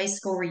 10-year high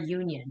school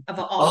reunion of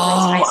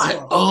all girls high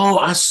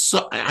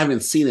school. I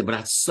haven't seen it, but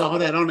I saw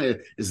that on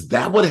it. Is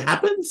that what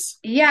happens?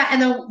 Yeah,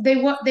 and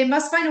they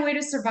must find a way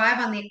to survive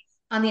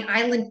on the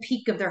island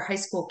peak of their high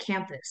school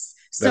campus.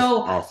 That's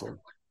So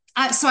awesome.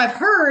 so I've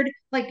heard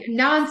like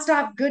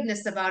nonstop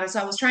goodness about it. So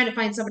I was trying to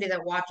find somebody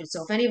that watched it.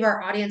 So if any of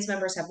our audience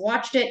members have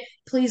watched it,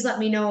 please let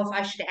me know if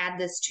I should add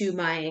this to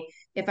my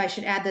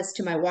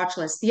watch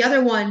list. The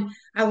other one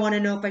I want to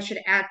know if I should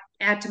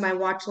add to my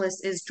watch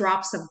list is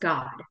Drops of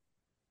God.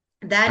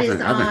 That is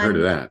I haven't heard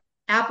of on that.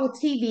 Apple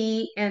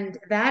TV, and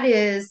that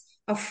is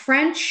a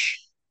French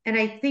and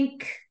I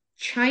think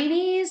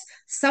Chinese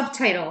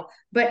subtitle,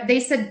 but they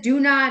said do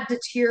not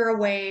deter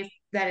away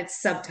that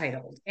it's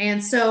subtitled.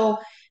 And so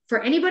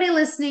for anybody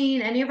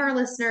listening, any of our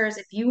listeners,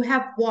 if you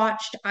have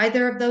watched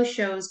either of those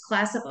shows,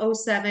 Class of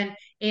 '07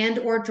 and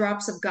or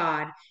Drops of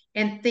God,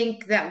 and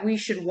think that we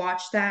should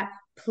watch that,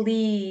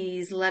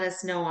 please let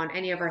us know on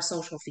any of our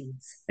social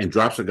feeds. And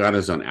Drops of God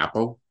is on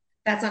Apple?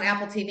 That's on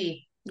Apple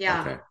TV.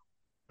 Yeah. Okay.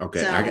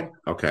 Okay, So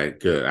okay,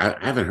 good. I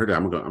haven't heard it.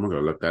 I'm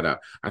gonna look that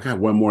up. I got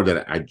one more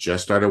that I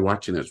just started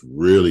watching. That's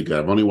really good.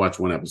 I've only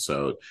watched one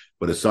episode,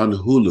 but it's on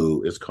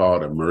Hulu. It's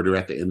called A Murder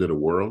at the End of the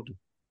World.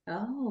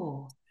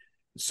 oh.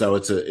 So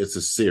it's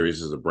a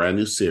series. It's a brand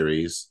new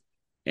series,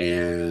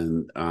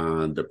 and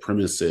the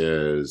premise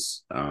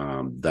is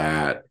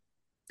that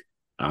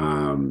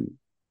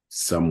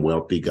some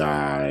wealthy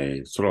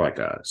guy, sort of like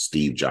a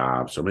Steve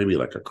Jobs, or maybe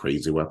like a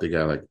crazy wealthy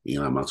guy, like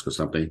Elon Musk or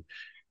something,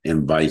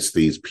 invites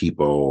these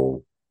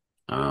people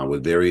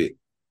with very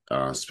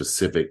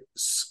specific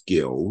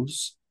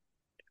skills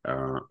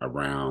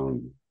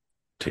around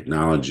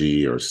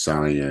technology or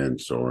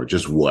science or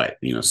just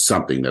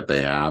something that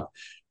they have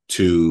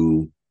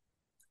to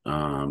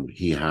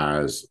he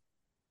has,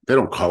 they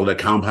don't call it a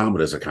compound,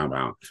 but it's a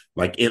compound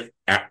like in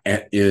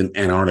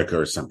Antarctica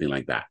or something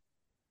like that.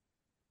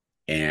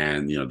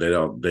 And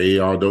they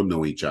all don't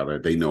know each other.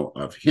 They know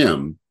of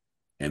him,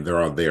 and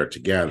they're all there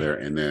together,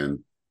 and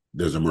then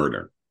there's a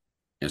murder.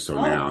 And so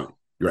now,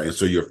 right, and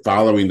so you're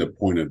following the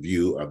point of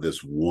view of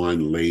this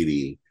one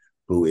lady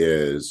who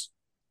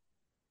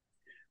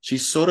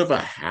she's sort of a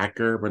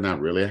hacker, but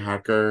not really a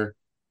hacker.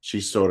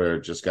 She sort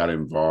of just got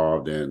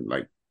involved in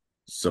like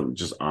some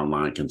just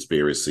online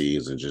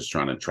conspiracies and just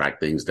trying to track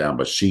things down,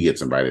 but she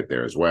gets invited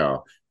there as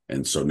well.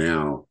 And so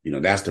now,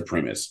 that's the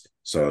premise.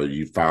 So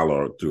you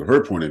follow through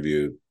her point of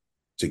view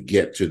to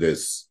get to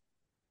this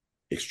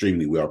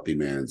extremely wealthy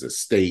man's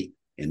estate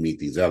and meet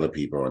these other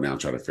people and now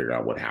try to figure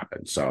out what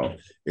happened. So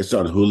it's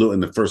on Hulu. In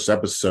the first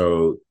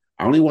episode,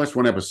 I only watched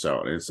one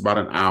episode, and it's about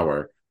an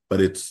hour,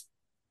 but it's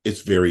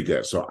very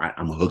good. So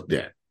I'm hooked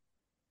in.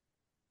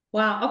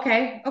 Wow.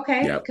 Okay.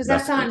 Okay. Yeah, Because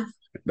that's on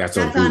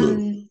Hulu.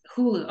 on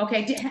Hulu.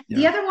 Okay.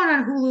 The other one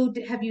on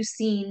Hulu, have you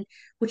seen,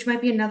 which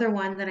might be another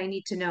one that I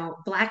need to know,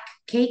 Black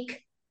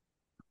Cake?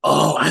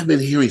 Oh, I've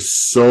been hearing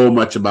so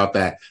much about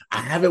that.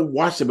 I haven't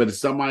watched it, but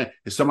it's on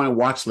my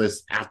watch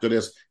list after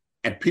this,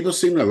 and people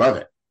seem to love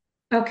it.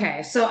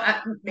 Okay, so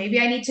maybe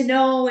I need to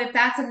know if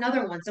that's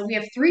another one. So we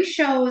have three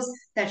shows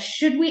that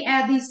should we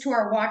add these to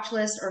our watch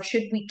list or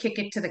should we kick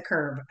it to the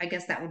curb? I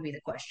guess that would be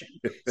the question.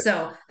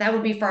 So that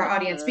would be for our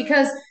audience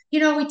because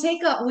we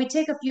take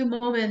a few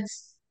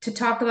moments to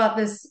talk about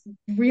this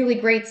really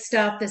great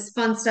stuff, this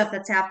fun stuff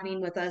that's happening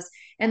with us,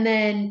 and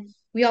then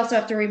we also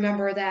have to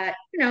remember that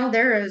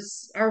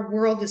our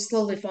world is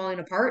slowly falling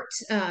apart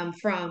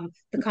from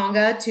the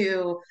Congo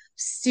to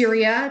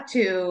Syria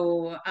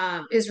to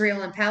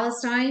Israel and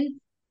Palestine.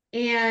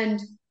 And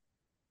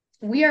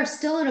we are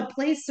still in a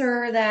place,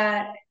 sir,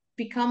 that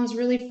becomes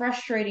really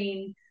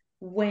frustrating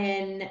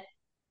when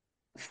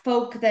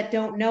folk that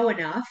don't know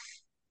enough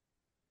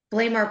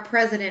blame our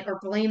president or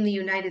blame the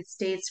United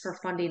States for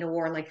funding a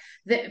war. Like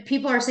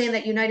people are saying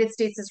that United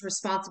States is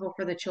responsible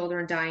for the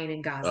children dying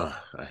in Gaza.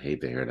 Oh, I hate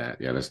to hear that.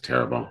 Yeah, that's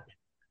terrible.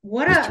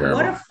 What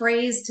a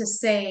phrase to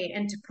say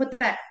and to put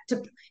that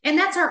to, and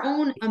that's our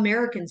own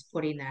Americans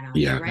putting that out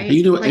there, right? And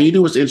you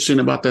know what's interesting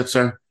about that,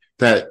 sir?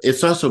 That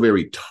it's also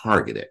very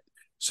targeted.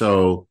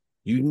 So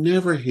you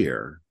never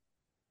hear,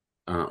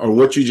 or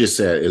what you just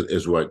said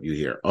is what you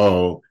hear.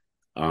 Oh,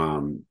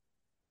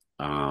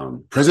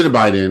 President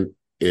Biden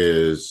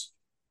is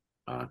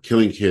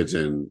killing kids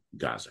in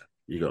Gaza.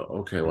 You go,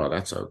 okay, well,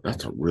 that's a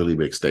really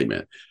big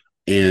statement.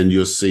 And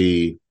you'll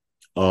see,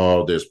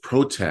 oh, there's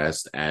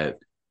protests at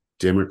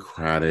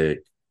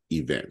Democratic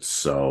events.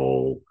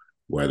 So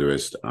whether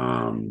it's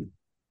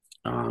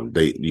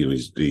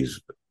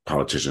these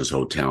politicians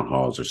hold town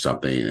halls or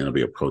something, and it'll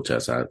be a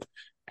protest at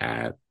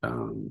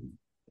an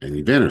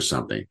event or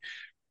something.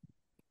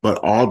 But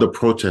all the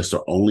protests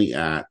are only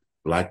at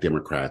Black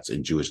Democrats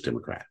and Jewish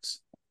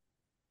Democrats,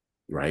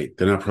 right?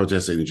 They're not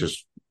protesting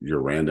just your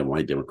random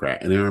white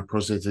Democrat, and they're not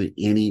protesting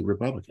any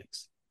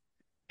Republicans.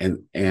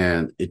 And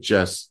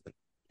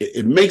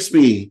it makes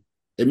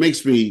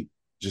me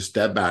just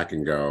step back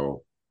and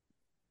go,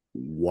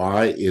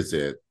 why is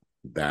it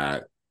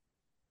that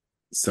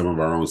some of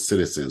our own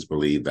citizens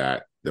believe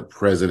that the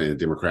president and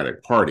the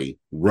Democratic Party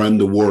run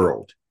the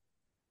world?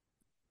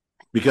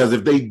 Because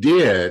if they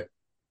did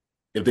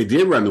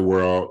run the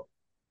world,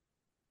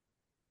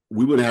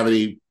 we wouldn't have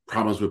any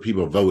problems with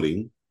people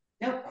voting.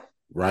 Nope.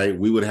 Right?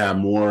 We would have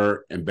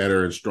more and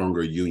better and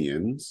stronger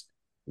unions.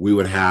 We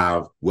would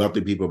have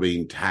wealthy people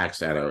being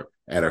taxed at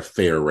a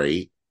fair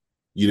rate.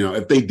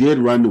 If they did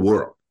run the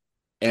world.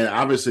 And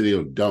obviously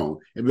they don't.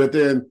 But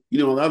then,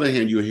 on the other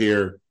hand, you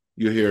hear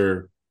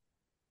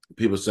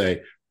people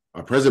say,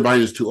 President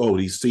Biden is too old.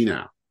 He's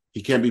senile.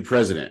 He can't be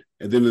president.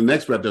 And then the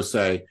next breath they'll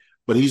say,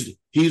 but he's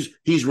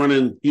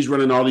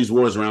running all these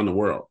wars around the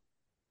world.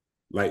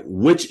 Like,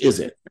 which is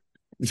it?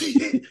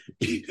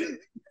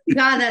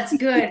 God, that's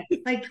good.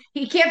 Like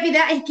he can't be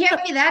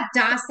that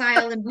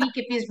docile and weak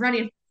if he's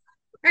running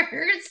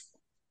first.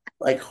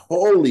 Like,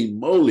 holy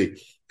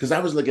moly. Because I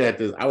was looking at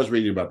this, I was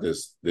reading about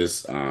this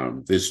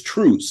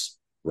truce,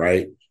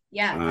 right?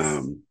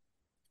 Yes.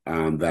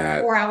 Um,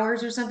 that 4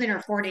 hours or something, or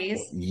 4 days.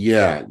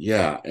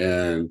 yeah.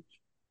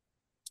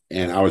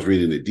 And I was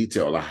reading the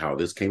detail of how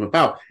this came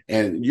about.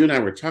 And you and I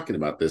were talking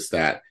about this,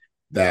 that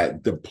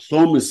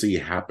diplomacy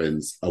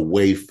happens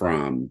away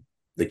from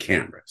the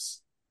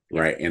cameras,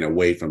 right? And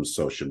away from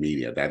social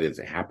media. That is,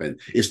 it happen.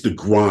 It's the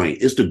grind,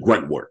 it's the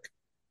grunt work,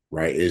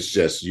 right? It's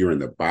just you're in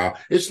the bio.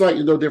 It's like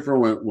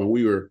different when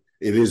we were,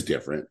 it is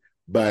different,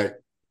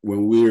 but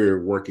when we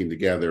were working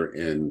together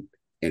in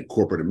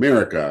corporate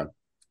America,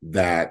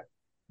 that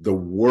the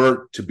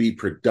work to be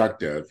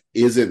productive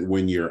isn't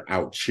when you're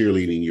out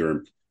cheerleading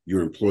your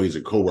employees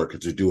and coworkers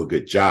to do a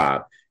good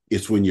job.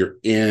 It's when you're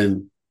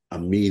in a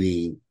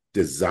meeting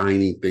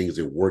designing things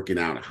and working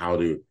out how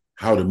to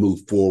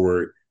move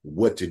forward,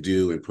 what to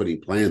do, and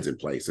putting plans in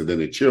place. And then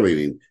the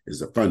cheerleading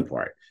is the fun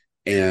part.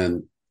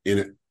 And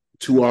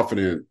too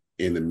often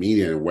in the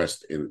media in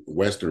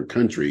Western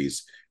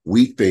countries,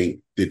 we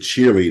think the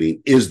cheerleading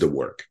is the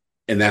work,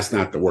 and that's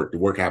not the work. The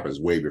work happens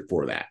way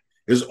before that.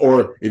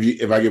 Or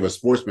if I give a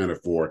sports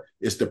metaphor,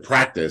 it's the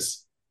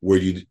practice where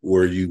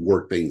you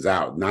work things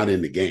out, not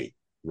in the game,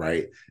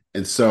 right?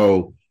 And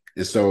so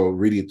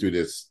reading through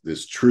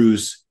this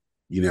truce,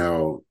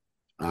 it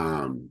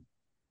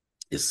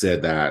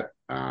said that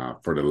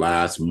for the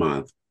last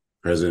month,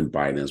 President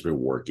Biden has been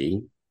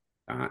working,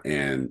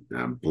 and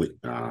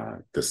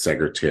the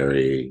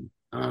secretary,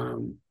 not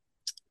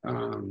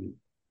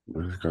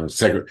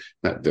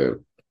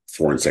the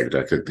foreign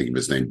secretary, I couldn't think of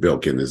his name,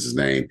 Bilkin is his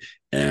name,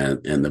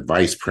 and the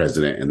vice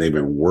president, and they've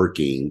been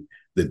working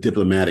the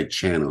diplomatic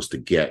channels to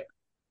get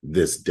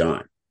this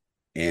done.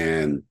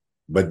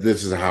 But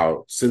this is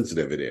how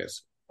sensitive it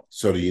is.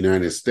 So the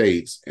United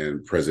States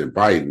and President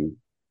Biden,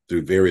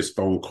 through various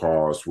phone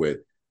calls with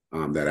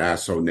that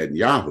asshole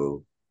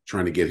Netanyahu,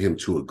 trying to get him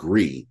to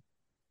agree,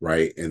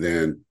 right? And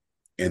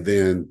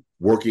then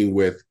working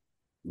with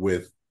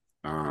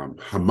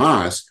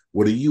Hamas,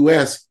 where the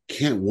U.S.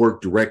 can't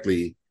work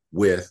directly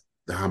with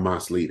the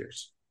Hamas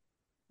leaders,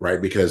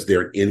 right? Because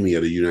they're an enemy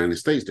of the United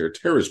States. They're a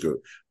terrorist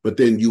group. But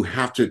then you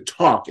have to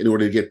talk in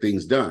order to get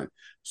things done.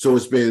 So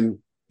it's been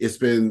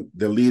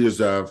the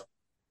leaders of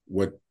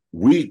what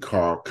we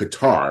call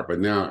Qatar, but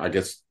now I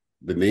guess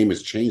the name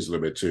has changed a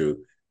little bit to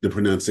the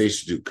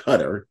pronunciation to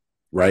Qatar,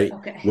 right?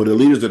 Okay. Well, the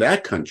leaders of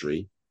that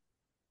country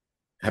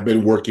have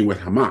been working with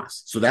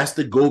Hamas. So that's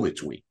the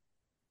go-between,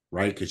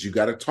 right? Because you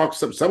got to talk,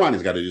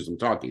 somebody's got to do some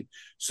talking.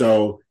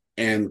 So,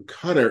 and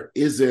Qatar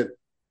isn't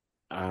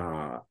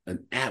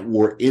an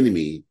at-war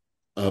enemy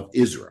of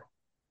Israel,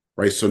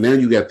 right? So now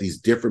you got these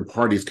different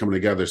parties coming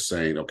together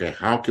saying, okay,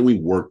 how can we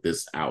work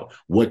this out?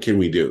 What can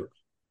we do?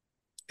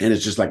 And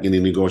it's just like any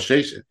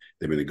negotiation.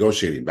 They've been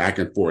negotiating back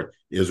and forth.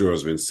 Israel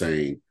has been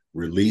saying,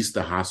 release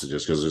the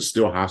hostages, because there's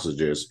still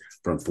hostages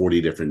from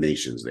 40 different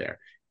nations there.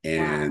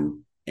 And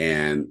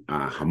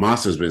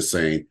Hamas has been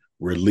saying,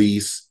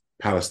 release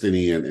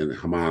Palestinian and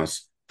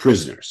Hamas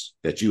prisoners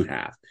that you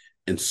have.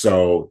 And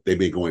so they've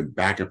been going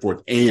back and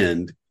forth,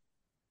 and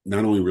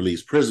not only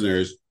release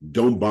prisoners,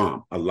 don't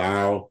bomb,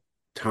 allow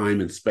time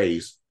and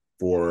space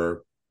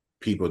for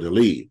people to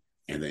leave.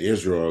 And then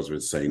Israel has been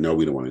saying, no,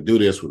 we don't want to do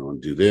this. We don't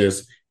want to do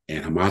this.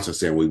 And Hamas is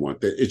saying, we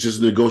want that. It's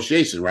just a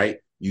negotiation, right?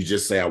 You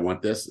just say, I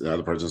want this. The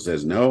other person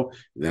says no.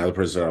 And the other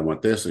person says, I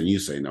want this. And you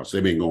say no. So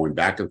they've been going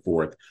back and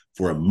forth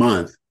for a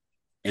month.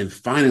 And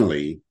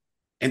finally,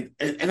 and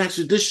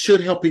actually, this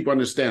should help people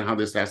understand how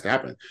this has to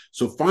happen.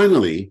 So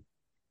finally,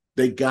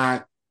 they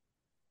got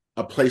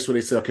a place where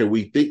they said, okay,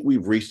 we think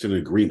we've reached an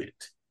agreement,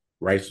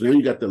 right? So now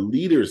you got the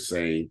leaders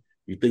saying,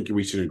 you think you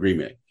reached an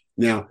agreement.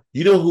 Now,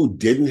 you know who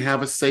didn't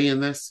have a say in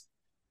this?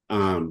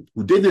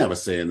 Who didn't have a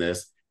say in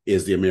this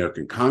is the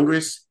American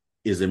Congress,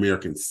 is the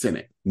American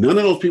Senate. None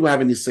of those people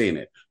have any say in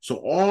it. So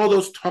all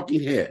those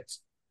talking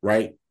heads,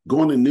 right,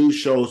 go on the news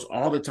shows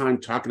all the time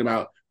talking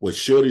about what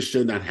should and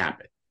should not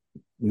happen.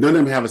 None of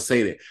them have a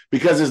say in it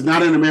because it's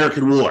not an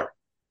American war.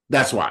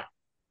 That's why.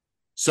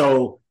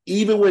 So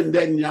even when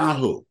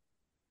Netanyahu,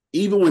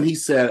 even when he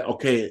said,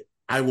 okay,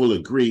 I will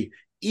agree,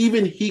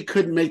 even he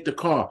couldn't make the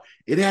call.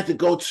 It had to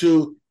go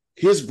to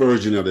his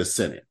version of the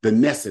Senate, the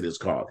Knesset is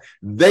called.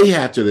 They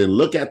had to then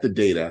look at the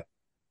data,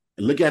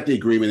 look at the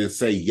agreement and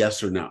say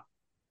yes or no.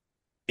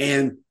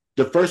 And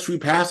the first few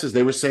passes,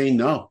 they were saying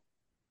no,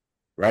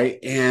 right?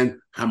 And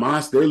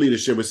Hamas, their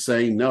leadership was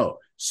saying no.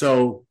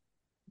 So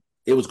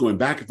it was going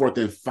back and forth.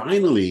 And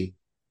finally,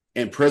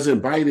 and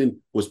President Biden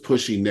was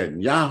pushing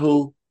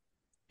Netanyahu,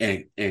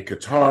 and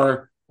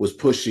Qatar was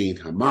pushing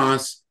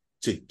Hamas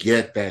to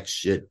get that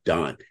shit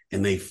done.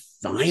 And they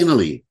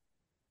finally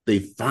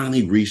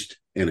reached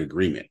an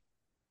agreement,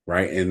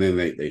 right? And then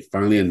they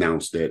finally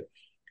announced it.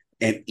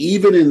 And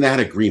even in that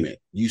agreement,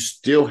 you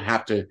still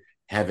have to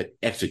have it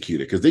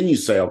executed, because then you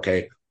say,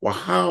 okay, well,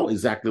 how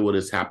exactly will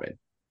this happen?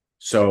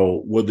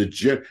 So will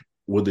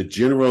the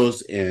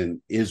generals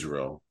in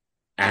Israel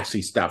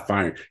actually stop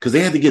firing because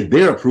they had to get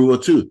their approval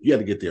too. You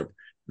had to get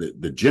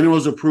the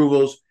generals'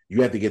 approvals.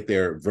 You had to get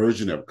their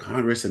version of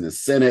Congress and the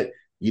Senate.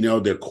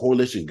 Their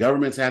coalition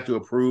governments had to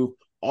approve.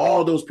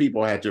 All those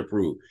people had to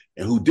approve.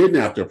 And who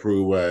didn't have to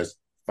approve was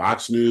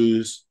Fox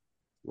News,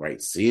 right?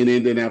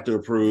 CNN didn't have to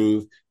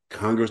approve.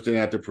 Congress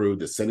didn't have to approve.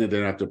 The Senate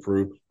didn't have to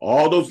approve.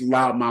 All those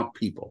loudmouth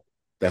people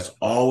that's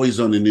always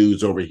on the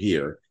news over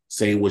here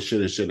saying what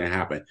should and shouldn't have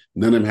happened.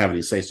 None of them have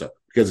any say so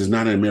because it's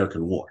not an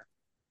American war.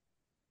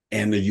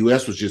 And the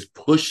U.S. was just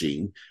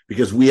pushing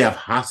because we have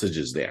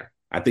hostages there.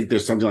 I think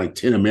there's something like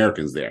 10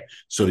 Americans there.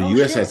 So the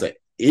U.S. has an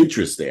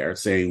interest there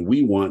saying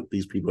we want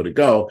these people to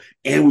go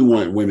and we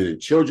want women and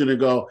children to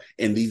go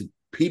and these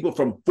people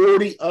from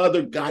 40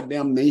 other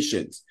goddamn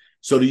nations.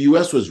 So the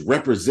U.S. was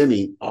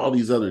representing all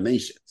these other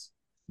nations.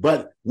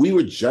 But we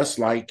were just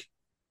like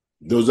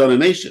those other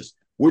nations.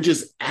 We're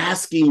just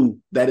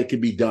asking that it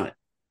could be done.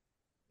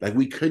 Like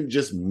we couldn't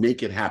just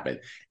make it happen.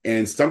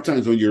 And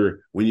sometimes when you're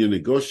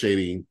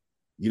negotiating,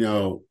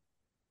 you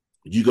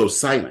go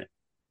silent,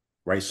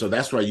 right? So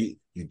that's why you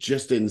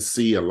just didn't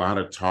see a lot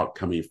of talk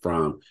coming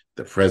from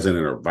the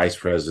president or vice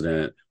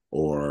president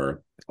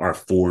or our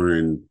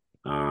foreign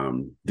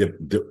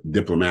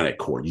diplomatic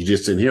corps. You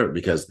just didn't hear it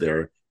because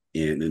they're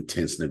in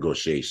intense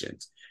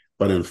negotiations.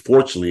 But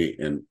unfortunately,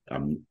 and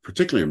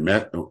particularly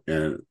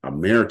in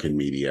American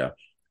media,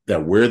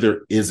 that where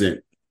there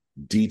isn't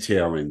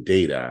detail and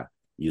data,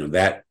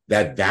 that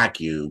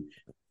vacuum,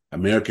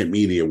 American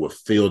media will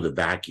fill the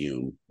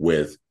vacuum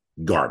with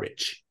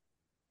garbage.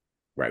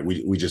 Right.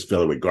 We just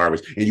fill it with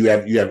garbage. And you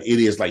have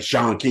idiots like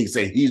Sean King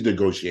saying he's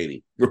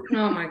negotiating.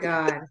 Oh my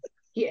God.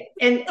 Yeah.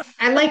 And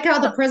I like how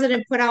the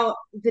president put out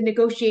the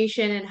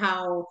negotiation and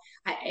how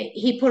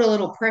he put a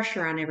little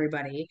pressure on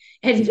everybody.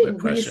 And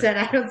he said,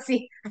 I don't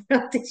see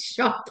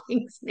Sean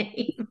King's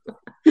name.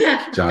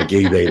 Sean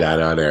King made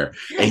that on there.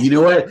 And you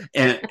know what?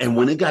 And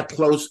when it got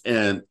close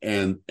and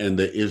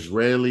the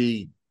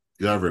Israeli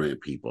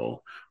government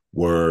people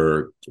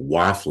were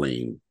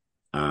waffling,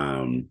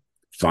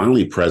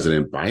 finally,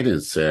 President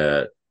Biden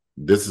said,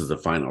 this is the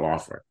final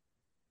offer.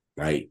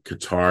 Right?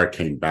 Qatar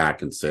came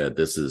back and said,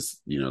 this is,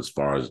 as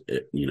far as,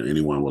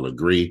 anyone will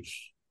agree.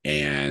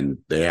 And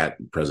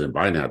President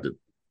Biden had to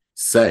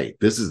say,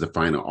 this is the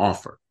final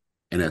offer.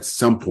 And at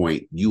some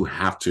point, you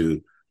have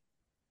to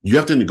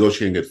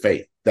negotiate in good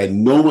faith that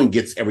no one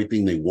gets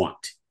everything they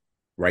want.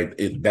 Right?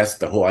 That's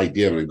the whole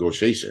idea of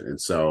negotiation. And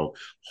so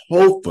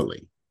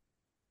hopefully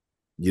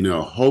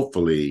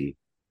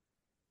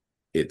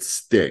it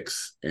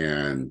sticks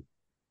and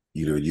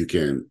you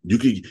can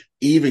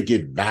even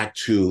get back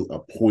to a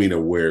point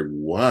of where it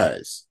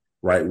was,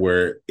 right,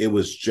 where it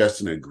was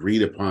just an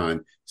agreed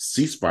upon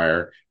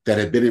ceasefire that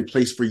had been in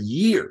place for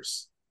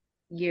years.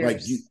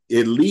 Like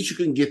at least you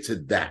can get to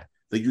that.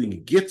 Like you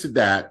can get to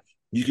that.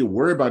 You can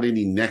worry about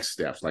any next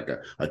steps, like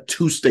a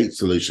two-state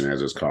solution,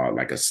 as it's called,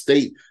 like a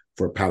state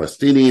for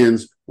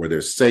Palestinians where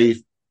they're safe,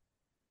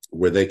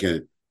 where they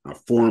can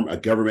form a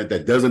government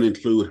that doesn't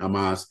include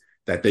Hamas,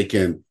 that they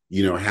can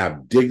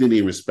have dignity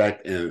and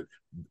respect and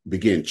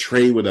begin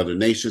trade with other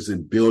nations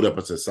and build up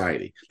a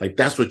society. Like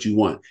that's what you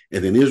want.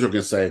 And then Israel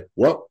can say,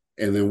 well,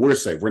 and then we're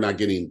safe. We're not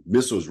getting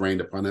missiles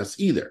rained upon us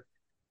either.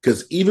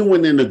 Because even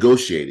when they're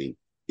negotiating,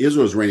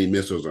 Israel's raining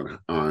missiles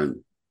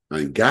on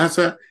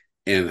Gaza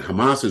and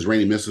Hamas is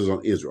raining missiles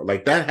on Israel.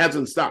 Like that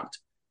hasn't stopped.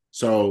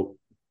 So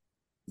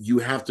you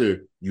have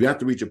to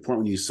reach a point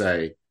when you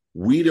say,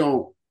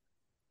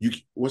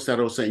 what's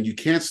that old saying? You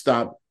can't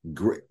stop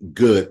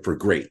good for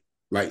great.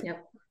 Like,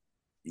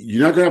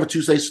 you're not going to have a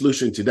two-state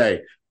solution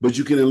today, but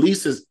you can at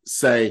least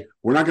say,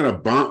 we're not going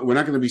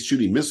to be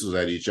shooting missiles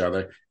at each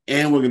other,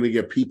 and we're going to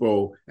give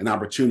people an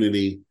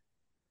opportunity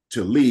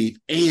to leave,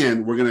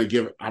 and we're going to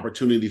give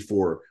opportunity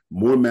for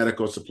more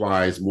medical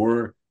supplies,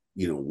 more,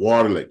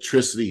 water,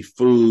 electricity,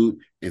 food,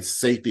 and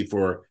safety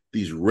for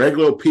these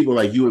regular people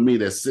like you and me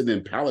that's sitting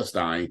in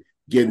Palestine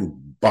getting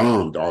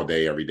bombed all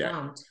day, every day.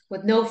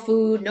 With no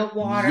food, no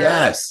water.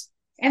 Yes.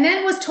 And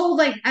then was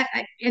told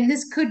and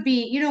this could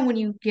be, when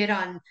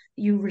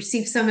you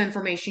receive some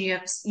information,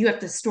 you have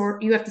to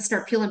start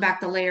peeling back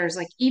the layers.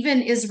 Like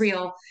even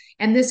Israel,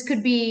 and this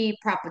could be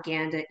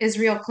propaganda.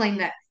 Israel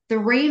claimed that the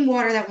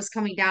rainwater that was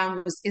coming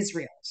down was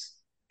Israel's.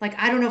 Like,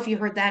 I don't know if you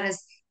heard that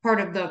as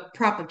part of the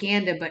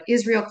propaganda, but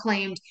Israel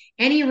claimed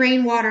any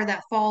rainwater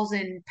that falls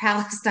in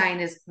Palestine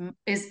is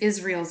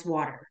Israel's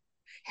water.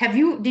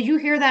 Did you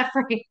hear that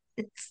phrase?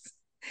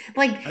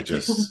 Like,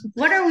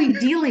 what are we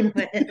dealing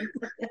with?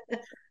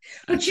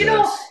 But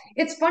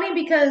it's funny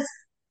because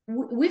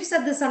we've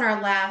said this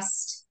on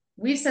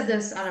we've said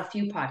this on a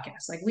few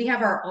podcasts. Like we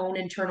have our own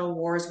internal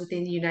wars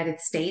within the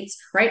United States,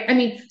 right? I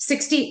mean,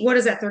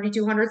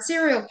 3,200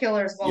 serial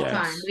killers of all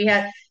time. We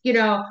had,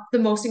 the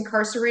most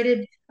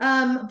incarcerated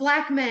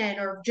Black men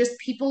or just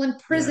people in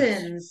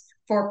prisons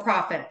for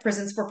profit.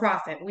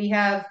 We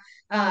have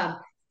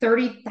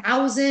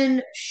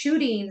 30,000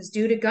 shootings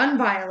due to gun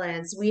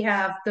violence. We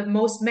have the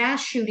most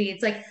mass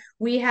shootings. Like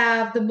we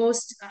have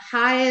the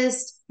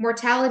highest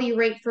mortality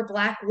rate for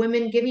Black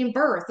women giving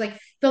birth. Like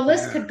the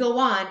list could go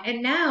on.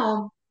 And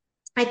now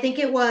I think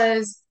it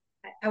was,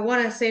 I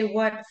want to say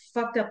what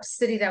fucked up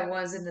city that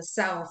was in the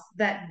South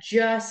that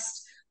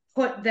just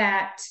put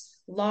that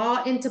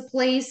law into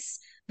place,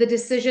 the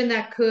decision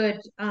that could,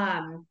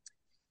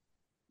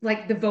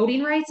 like the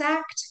Voting Rights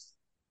Act.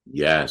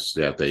 Yes,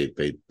 yeah, they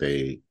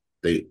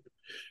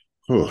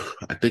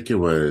I think it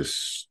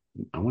was,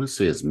 I want to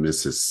say it's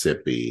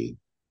Mississippi.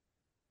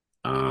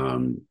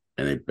 And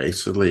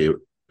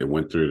it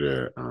went through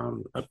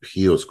the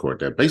appeals court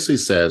that basically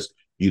says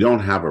you don't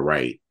have a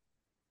right,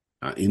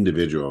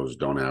 individuals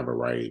don't have a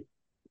right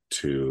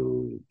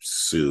to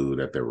sue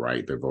that their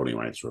voting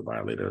rights were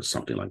violated or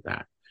something like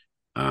that.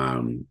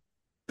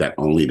 That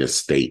only the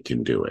state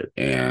can do it.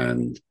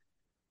 And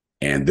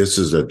this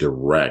is a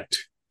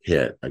direct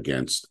hit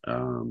against, I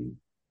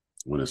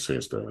want to say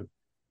it's the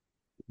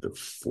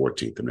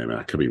 14th Amendment.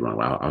 I could be wrong.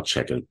 I'll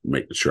check and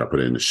make sure I put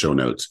it in the show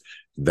notes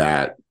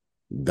that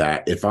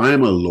if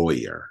I'm a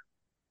lawyer,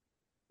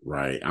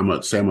 right, I'm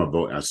a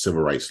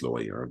civil rights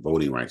lawyer, a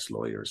voting rights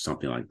lawyer, or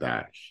something like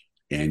that,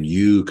 and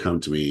you come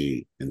to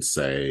me and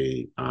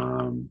say,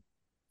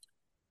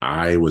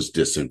 I was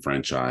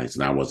disenfranchised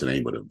and I wasn't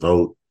able to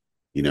vote.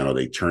 You know,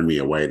 they turned me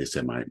away. They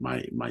said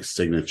my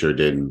signature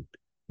didn't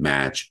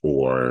match,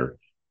 or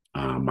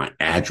my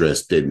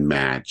address didn't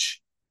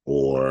match,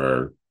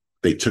 or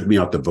they took me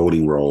out the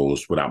voting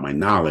rolls without my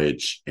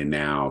knowledge, and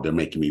now they're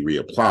making me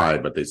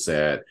reapply, but they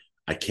said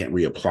I can't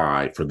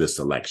reapply for this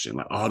election.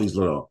 Like all these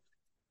little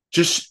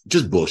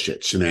just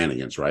bullshit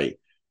shenanigans, right?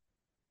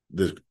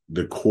 The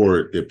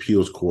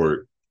appeals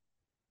court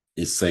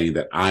is saying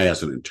that I,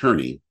 as an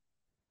attorney,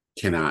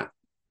 cannot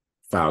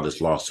file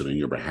this lawsuit on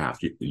your behalf.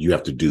 You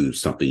have to do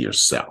something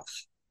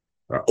yourself,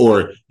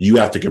 or you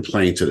have to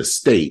complain to the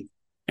state,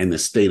 and the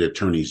state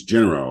attorneys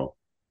general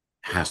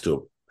has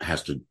to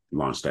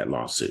launch that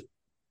lawsuit.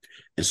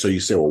 And so you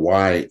say, well,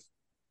 why?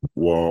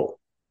 Well,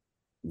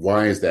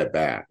 why is that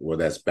bad? Well,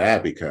 that's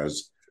bad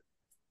because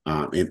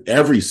in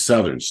every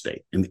southern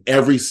state,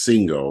 every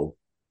single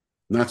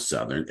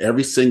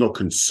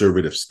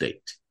conservative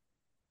state,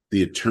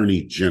 the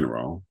attorney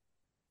general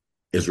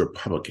is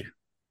Republican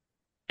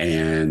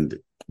and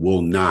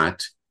will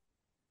not,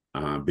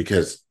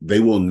 because they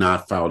will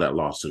not file that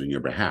lawsuit on your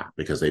behalf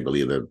because they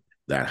believe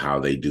that how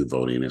they do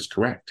voting is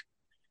correct.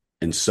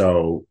 And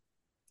so,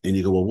 and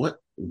you go, well,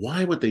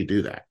 why would they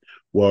do that?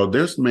 Well,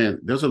 there's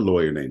a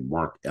lawyer named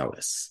Mark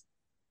Ellis,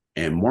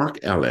 and Mark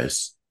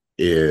Ellis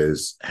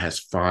has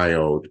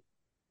filed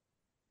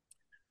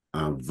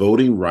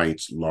voting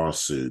rights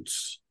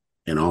lawsuits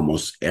in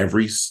almost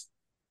every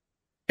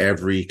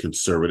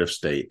conservative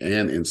state,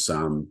 and in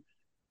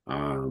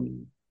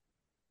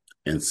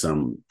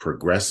some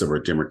progressive or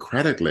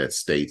Democratic-led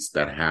states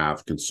that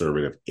have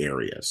conservative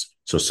areas.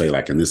 So say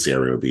like in this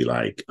area would be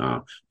like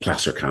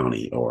Placer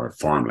County or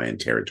farmland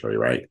territory,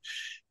 right?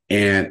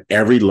 And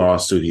every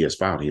lawsuit he has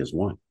filed, he has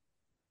won.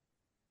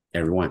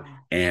 Everyone.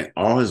 And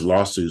all his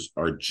lawsuits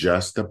are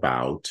just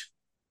about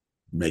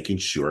making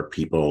sure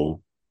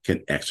people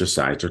can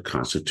exercise their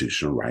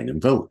constitutional right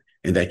and vote,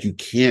 and that you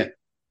can't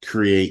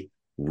create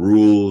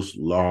rules,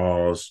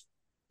 laws,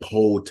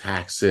 poll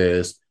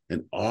taxes,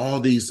 and all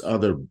these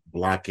other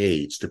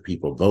blockades to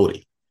people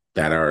voting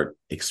that are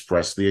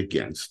expressly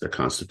against the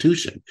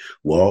Constitution.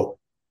 Well,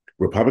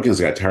 Republicans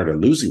got tired of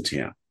losing to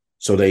him.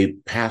 So they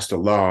passed a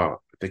law,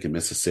 I think in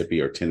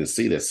Mississippi or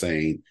Tennessee, that's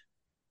saying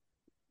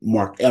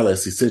Mark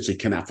Ellis essentially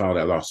cannot file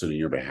that lawsuit on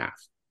your behalf.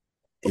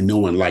 And no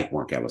one like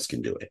Mark Ellis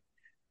can do it.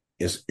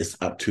 It's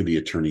up to the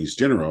attorneys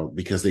general,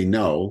 because they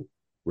know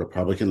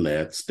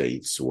Republican-led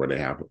states where they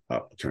have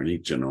attorney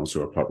generals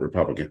who are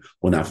Republican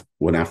will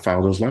not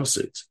file those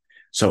lawsuits.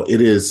 So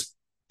it is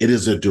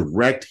a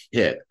direct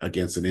hit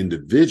against an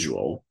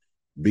individual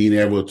being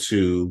able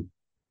to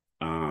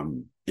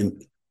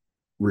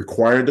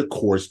require the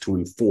courts to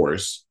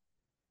enforce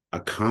a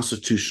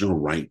constitutional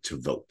right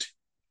to vote.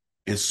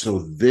 And so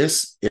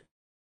that's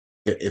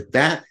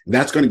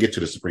going to get to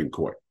the Supreme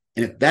Court.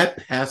 And if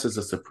that passes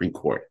the Supreme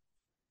Court,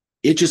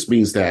 it just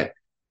means that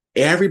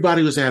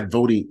everybody who's had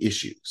voting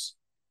issues,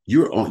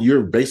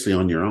 you're basically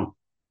on your own.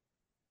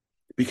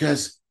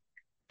 Because,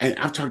 and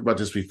I've talked about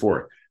this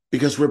before,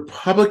 because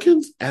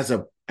Republicans as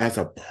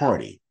a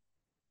party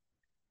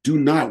do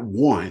not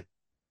want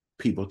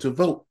people to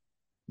vote.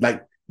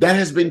 Like that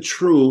has been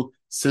true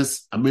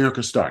since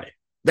America started.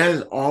 That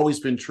has always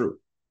been true.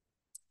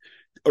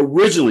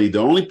 Originally, the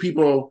only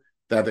people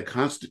that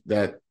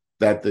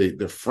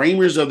the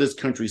framers of this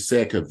country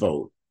said could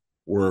vote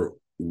were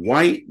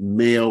white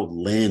male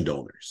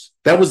landowners.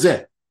 That was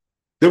it.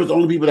 They were the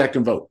only people that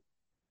can vote,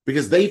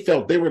 because they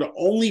felt they were the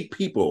only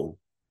people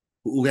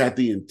who had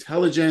the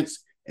intelligence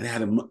and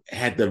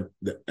had the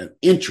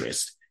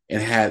interest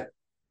and had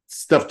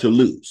stuff to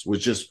lose,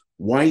 was just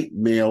white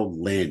male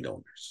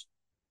landowners.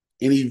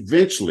 And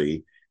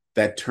eventually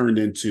that turned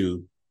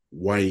into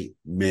white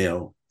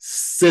male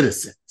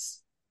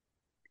citizens.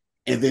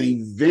 And then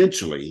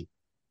eventually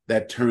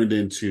that turned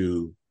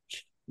into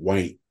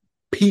white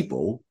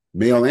people,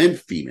 male and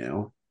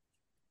female,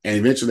 And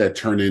eventually that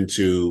turned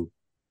into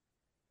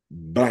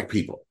Black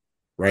people,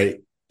 right?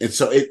 And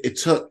so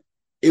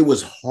it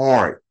was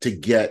hard to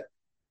get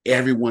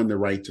everyone the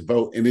right to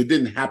vote. And it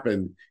didn't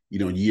happen,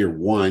 year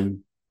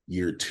one,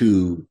 year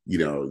two,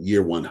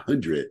 year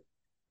 100.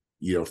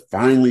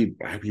 Finally,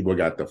 Black people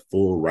got the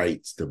full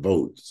rights to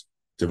vote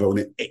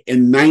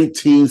in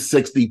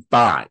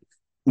 1965.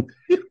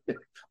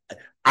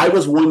 I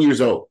was 1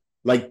 year old.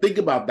 Like, think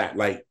about that.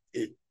 Like,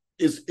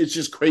 it's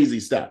just crazy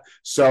stuff.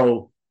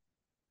 So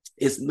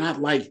it's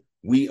not like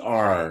we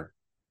are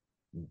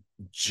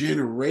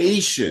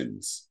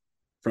generations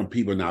from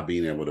people not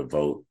being able to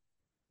vote,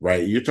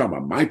 right? You're talking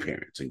about my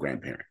parents and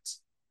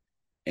grandparents.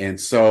 And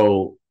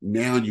so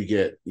now you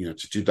get, to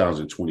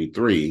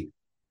 2023,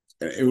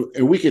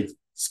 and we could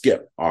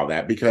skip all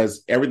that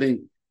because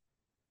everything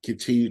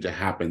continued to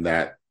happen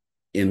that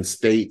in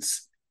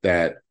states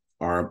that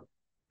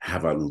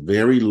have a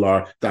very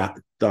large,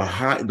 the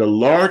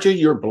larger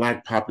your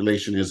Black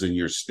population is in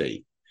your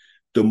state,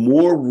 the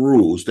more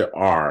rules there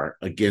are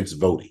against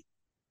voting.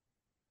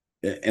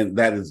 And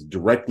that is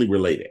directly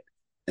related.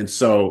 And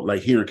so,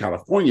 like here in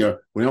California,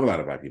 we have a lot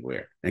of Black people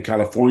here. In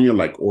California,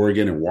 like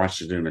Oregon and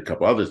Washington and a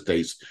couple other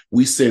states,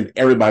 we send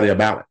everybody a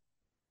ballot,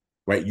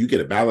 right? You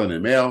get a ballot in the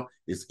mail.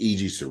 It's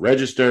easy to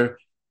register.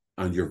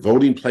 On your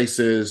voting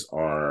places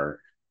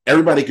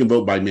everybody can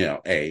vote by mail,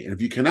 A. And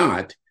if you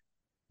cannot,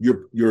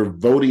 your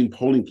voting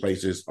polling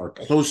places are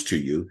close to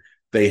you.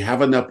 They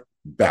have enough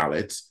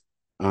ballots.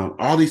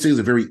 All these things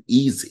are very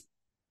easy.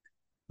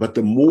 But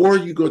the more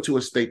you go to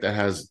a state that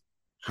has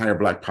higher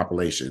Black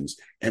populations,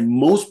 and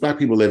most Black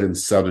people live in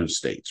southern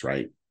states,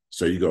 right?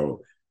 So you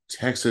go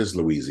Texas,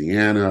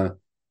 Louisiana,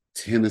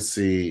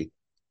 Tennessee,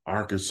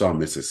 Arkansas,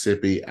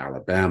 Mississippi,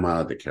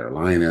 Alabama, the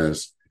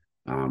Carolinas,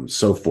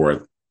 so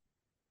forth.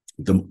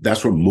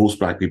 That's where most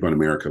Black people in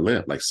America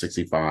live. Like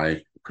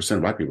 65%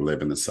 of Black people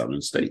live in the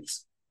southern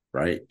states,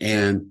 right?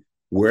 And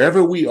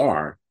wherever we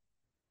are,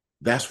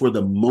 that's where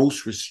the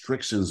most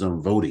restrictions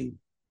on voting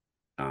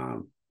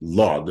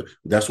law,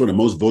 that's where the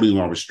most voting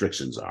law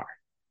restrictions are.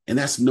 And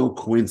that's no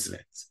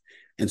coincidence.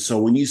 And so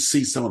when you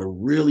see some of the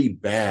really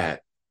bad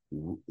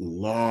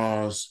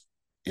laws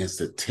and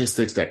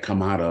statistics that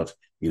come out of,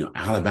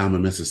 Alabama,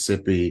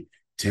 Mississippi,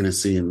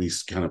 Tennessee, and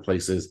these kind of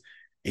places,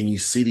 and you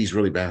see these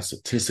really bad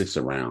statistics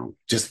around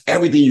just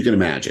everything you can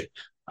imagine,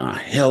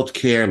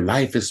 healthcare,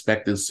 life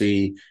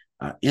expectancy,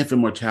 infant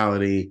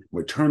mortality,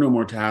 maternal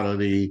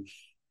mortality,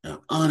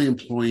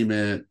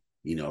 unemployment,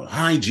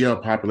 high jail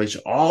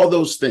population, all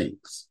those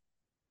things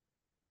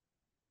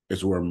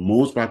is where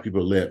most Black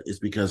people live. Is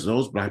because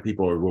those Black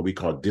people are what we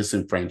call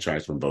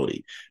disenfranchised from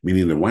voting,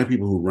 meaning the white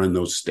people who run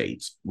those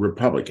states,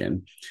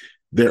 Republican,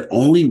 they're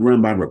only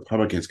run by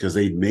Republicans because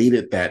they made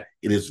it that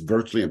it is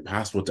virtually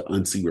impossible to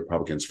unseat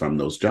Republicans from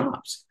those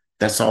jobs.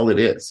 That's all it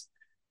is.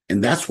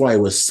 And that's why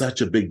it was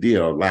such a big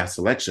deal last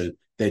election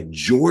that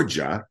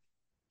Georgia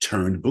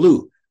turned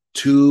blue.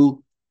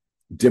 2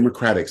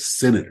 Democratic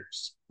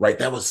senators, right?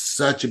 That was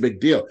such a big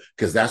deal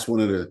because that's one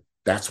of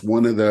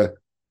the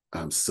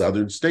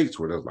southern states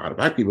where there's a lot of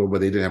Black people,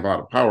 but they didn't have a lot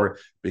of power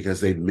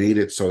because they made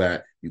it so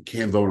that you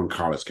can't vote on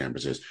college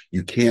campuses.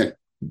 You can't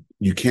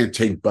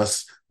take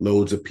bus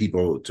loads of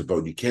people to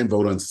vote. You can't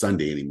vote on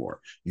Sunday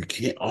anymore. You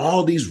can't,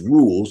 all these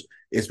rules.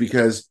 It's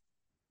because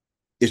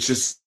it's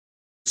just,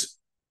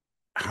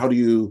 how do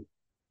you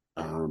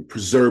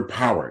preserve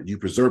power? You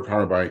preserve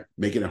power by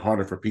making it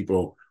harder for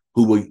people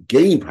who will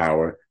gain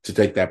power to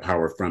take that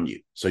power from you.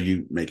 So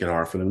you make it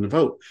hard for them to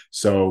vote.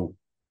 So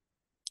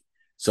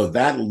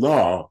that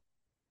law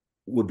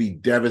would be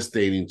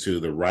devastating to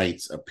the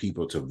rights of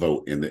people to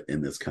vote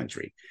in this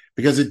country,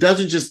 because it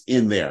doesn't just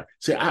end there.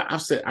 See,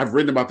 I've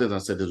written about this. I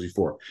said this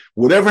before.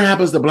 Whatever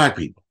happens to Black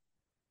people,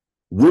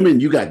 women,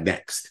 you got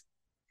next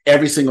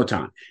every single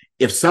time.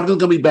 If something's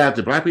going to be bad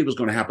to Black people, it's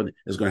going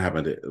to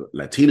happen to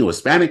Latino,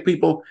 Hispanic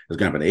people. It's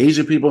going to happen to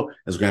Asian people.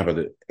 It's going to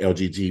happen to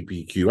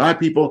LGBTQI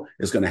people.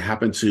 It's going to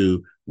happen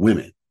to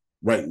women,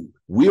 right?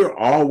 We're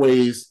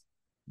always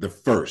the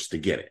first to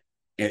get it,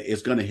 and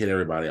it's going to hit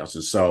everybody else.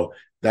 And so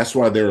that's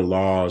why there are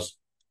laws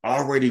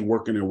already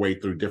working their way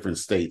through different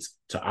states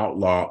to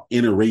outlaw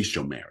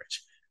interracial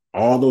marriage.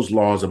 All those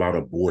laws about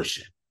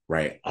abortion,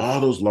 right? All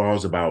those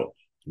laws about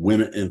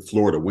women in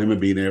Florida, women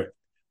being there.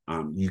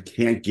 You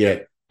can't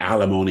get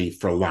alimony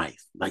for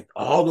life. Like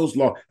all those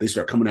laws, they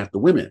start coming after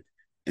women.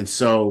 And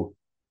so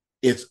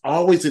it's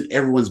always in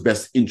everyone's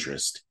best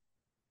interest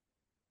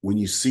when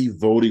you see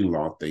voting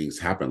law things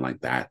happen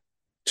like that,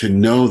 to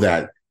know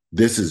that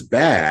this is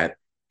bad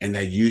and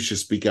that you should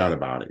speak out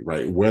about it,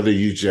 right? Whether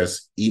you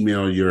just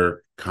email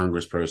your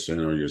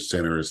congressperson or your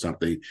senator or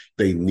something,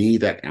 they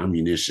need that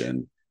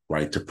ammunition,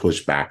 right, to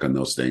push back on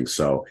those things.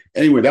 So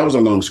anyway, that was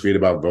a long screed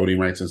about voting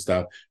rights and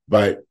stuff,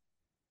 but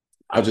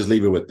I'll just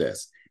leave it with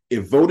this.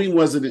 If voting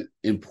wasn't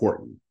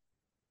important,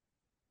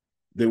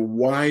 then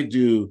why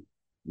do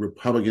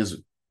Republicans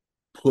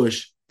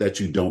push that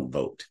you don't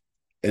vote?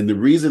 And the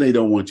reason they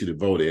don't want you to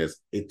vote is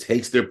it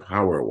takes their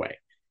power away.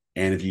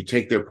 And if you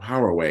take their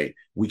power away,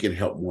 we can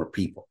help more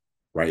people,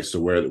 right? So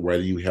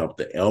whether you help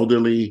the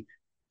elderly,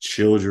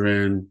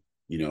 children.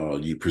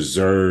 You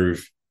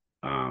preserve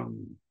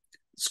um,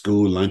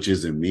 school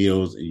lunches and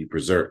meals, and you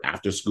preserve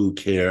after school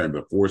care and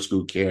before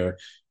school care.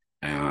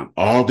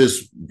 All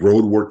this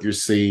road work you're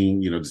seeing,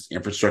 this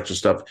infrastructure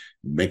stuff,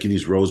 making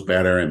these roads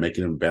better and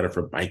making them better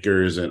for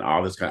bikers and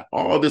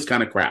all this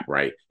kind of crap,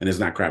 right? And it's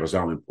not crap; it's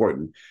all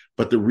important.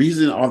 But the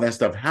reason all that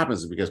stuff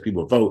happens is because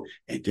people vote,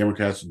 and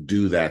Democrats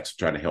do that to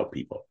try to help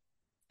people.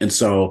 And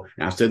so,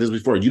 and I've said this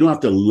before: you don't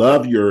have to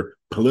love your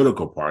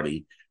political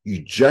party;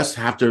 you just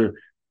have to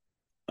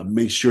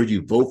make sure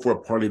you vote for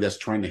a party that's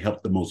trying to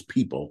help the most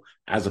people,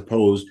 as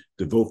opposed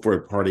to vote for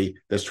a party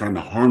that's trying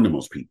to harm the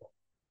most people.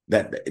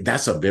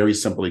 That's a very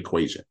simple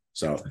equation.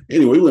 So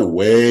anyway, we went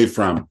way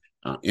from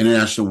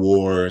international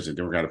wars and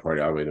Democratic Party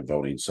all the way to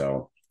voting.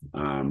 So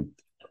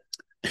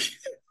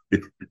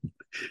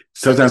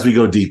sometimes we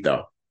go deep,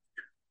 though.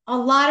 A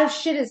lot of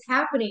shit is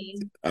happening.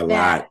 A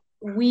lot.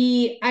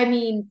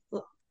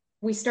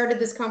 We started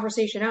this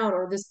conversation out,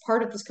 or this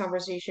part of this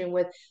conversation,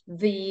 with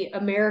the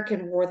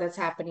American war that's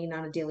happening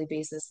on a daily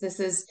basis. This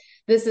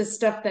is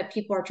stuff that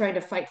people are trying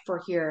to fight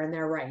for here and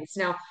their rights.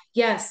 Now,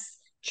 yes,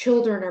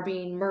 children are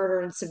being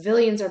murdered and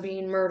civilians are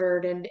being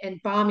murdered and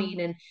bombing,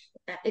 and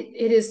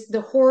it is, the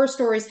horror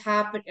stories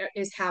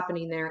is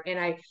happening there, and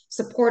I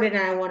support it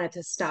and I want it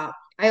to stop.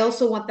 I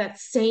also want that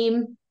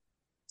same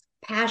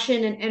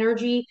passion and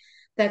energy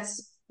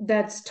that's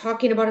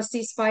talking about a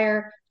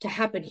ceasefire to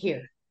happen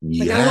here.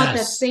 Like, I want that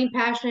Yes. same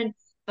passion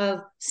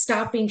of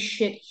stopping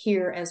shit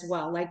here as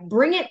well. Like,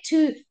 bring it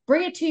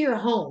to your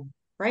home,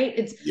 right?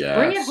 It's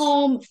bring it Yes.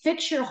 home,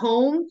 fix your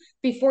home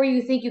before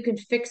you think you can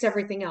fix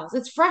everything else.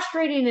 It's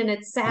frustrating and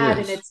it's sad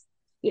and Yes.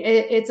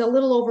 it's a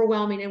little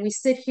overwhelming. And we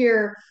sit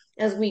here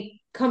as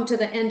we come to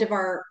the end of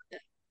our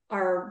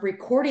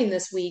recording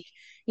this week.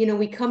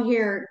 We come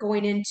here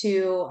going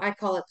into, I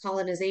call it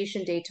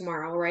colonization day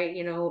tomorrow, right?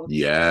 Really,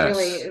 Yes.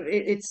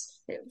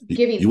 it's You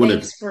giving want to?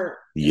 thanks for, well,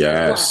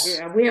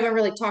 Yes. we haven't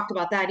really talked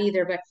about that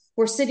either, but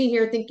we're sitting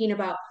here thinking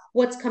about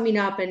what's coming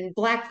up and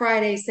Black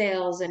Friday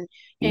sales and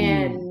Mm.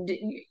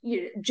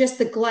 and just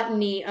the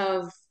gluttony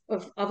of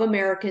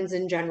Americans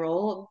in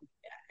general.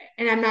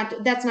 And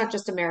that's not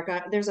just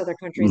America. There's other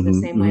countries the Mm-hmm,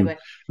 same way, but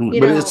mm-hmm.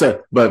 you But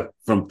know, but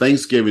from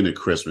Thanksgiving to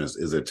Christmas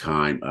is a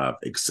time of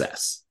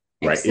excess,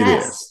 right? It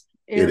excess. is.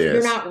 It You're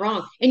is. not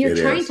wrong. And you're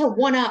It trying is. to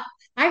one up.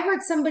 I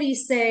heard somebody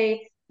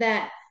say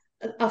that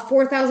a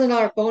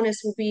 $4,000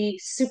 bonus will be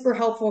super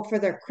helpful for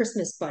their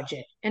Christmas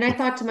budget. And I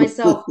thought to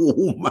myself,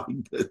 Oh my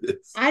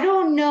goodness. I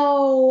don't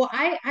know.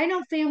 I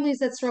know families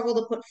that struggle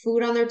to put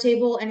food on their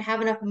table and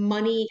have enough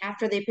money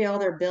after they pay all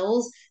their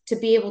bills to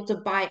be able to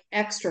buy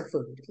extra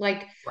food.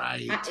 Like,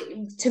 Right.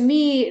 to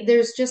me,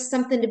 there's just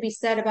something to be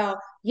said about,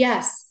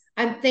 yes,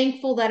 I'm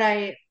thankful that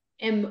I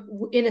am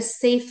in a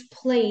safe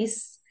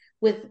place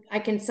with, I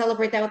can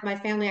celebrate that with my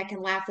family. I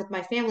can laugh with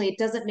my family. It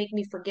doesn't make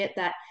me forget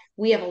that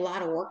we have a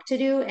lot of work to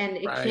do,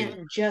 and Right.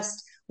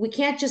 we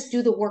can't just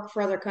do the work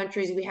for other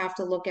countries. We have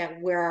to look at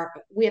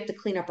we have to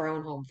clean up our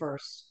own home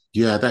first.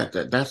 Yeah,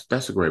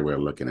 that's a great way of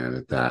looking at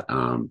it. That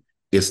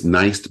it's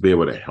nice to be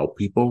able to help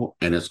people,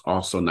 and it's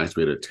also nice to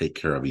be able to take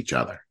care of each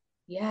other.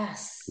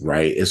 Yes.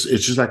 Right. It's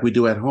just like we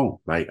do at home.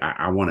 Like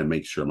I want to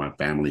make sure my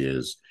family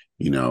is,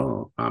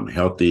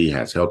 healthy,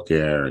 has health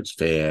care, it's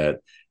fed,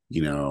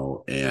 and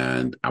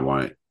then I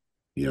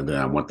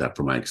want that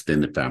for my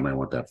extended family. I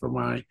want that for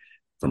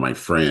my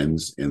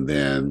friends. And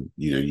then,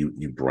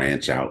 you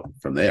branch out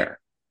from there.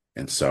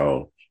 And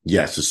so,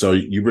 yes, so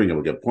you bring up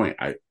a good point.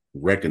 I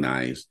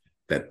recognize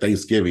that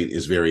Thanksgiving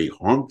is very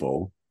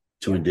harmful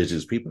to Yeah.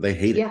 indigenous people. They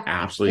hate it, Yeah.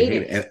 absolutely Hate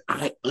hate it. it.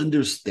 And I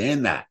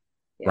understand that,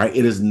 Yeah. right?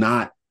 It is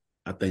not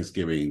a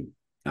Thanksgiving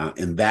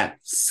in that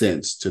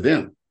sense to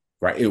them,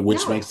 right?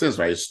 Which makes No. sense,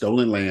 right? It's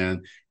stolen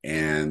land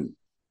and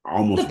The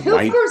almost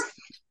white. pilgrims,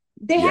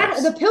 the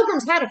Yes,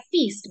 pilgrims had a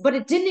feast, but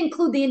it didn't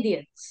include the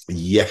Indians.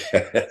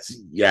 yes,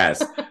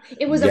 yes,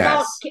 It was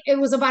about yes, it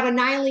was about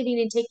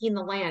annihilating and taking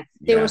the land.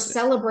 They were yes,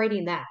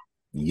 celebrating that.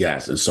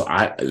 yes. And so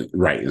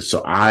right. And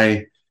so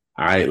I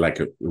like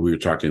we were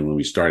talking when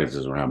we started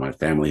this around my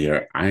family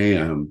here. I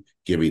am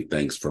giving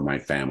thanks for my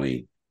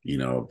family,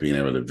 being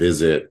able to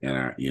visit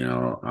and,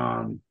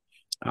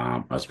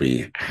 us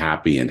being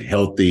happy and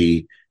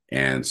healthy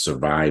and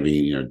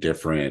surviving,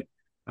 different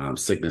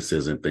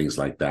sicknesses and things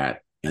like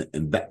that.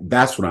 And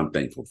that's what I'm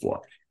thankful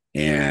for.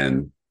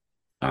 And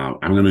I'm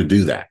going to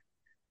do that.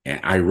 And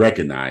I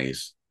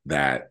recognize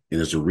that, and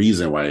there's a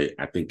reason why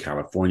I think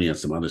California and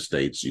some other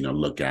states,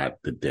 look at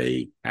the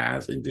day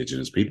as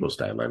Indigenous Peoples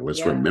Day. Like,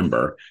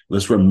 Yeah.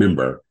 let's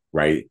remember,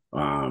 right?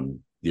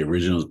 The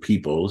original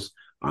peoples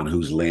on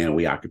whose land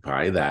we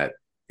occupy, that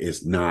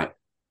it's not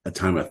a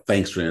time of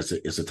thanksgiving.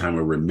 It's a time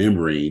of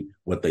remembering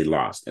what they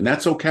lost. And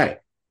that's okay.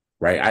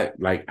 Right.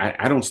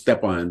 I don't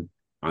step on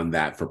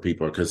that for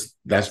people because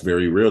that's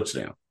very real to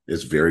them.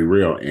 It's very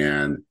real.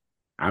 And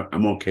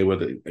I'm okay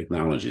with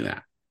acknowledging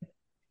that.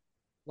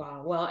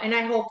 Wow. Well, and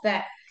I hope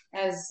that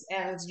as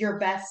your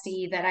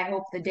bestie, that I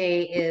hope the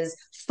day is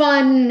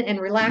fun and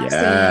relaxing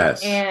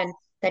Yes. and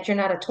that you're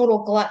not a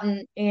total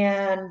glutton,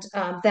 and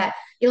that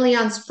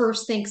Ileana's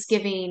first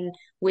Thanksgiving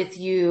with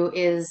you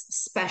is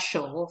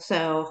special.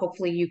 So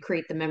hopefully you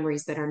create the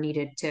memories that are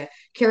needed to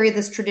carry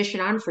this tradition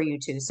on for you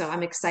two. So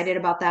I'm excited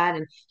about that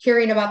and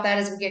hearing about that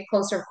as we get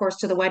closer, of course,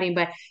 to the wedding.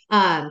 But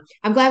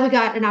I'm glad we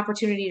got an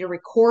opportunity to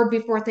record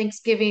before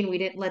Thanksgiving. We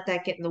didn't let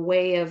that get in the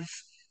way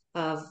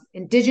of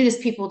Indigenous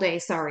People Day.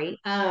 Sorry.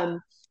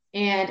 And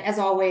as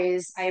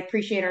always, I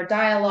appreciate our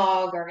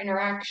dialogue, our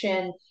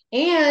interaction,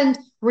 and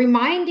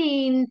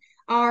reminding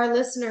our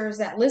listeners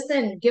that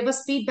listen, give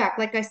us feedback.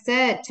 Like I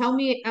said, tell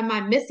me, am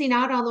I missing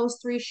out on those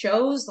 3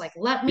 shows? Like,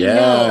 let me know.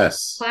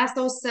 Yes. Class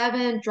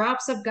 07,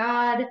 Drops of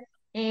God,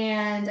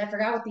 and I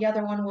forgot what the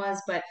other one was,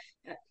 but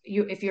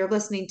if you're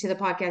listening to the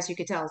podcast, you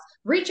could tell us.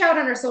 Reach out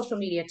on our social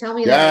media. Tell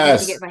me that I need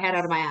to get my head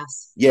out of my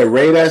ass. Yeah,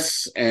 rate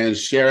us and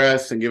share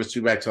us and give us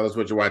feedback. Tell us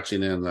what you're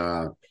watching, and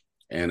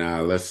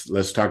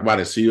let's talk about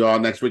it. See you all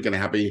next week, and a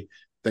happy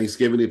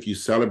Thanksgiving if you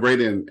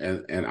celebrate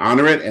and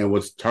honor it. And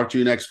we'll talk to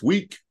you next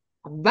week.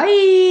 Bye.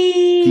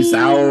 Peace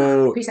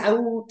out. Peace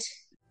out.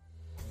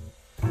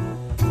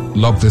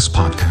 Love this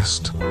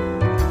podcast?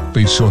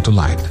 Be sure to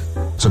like,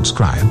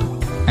 subscribe,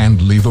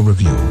 and leave a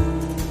review.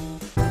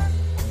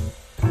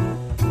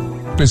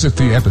 Visit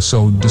the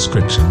episode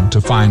description to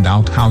find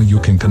out how you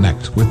can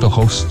connect with the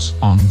hosts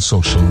on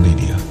social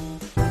media.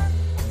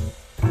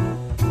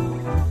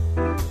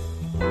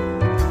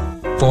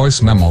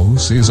 Voice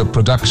Memos is a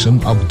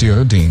production of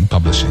Dear Dean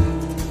Publishing.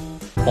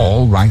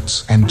 All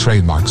rights and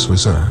trademarks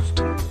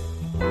reserved.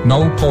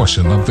 No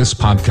portion of this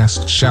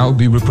podcast shall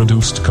be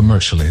reproduced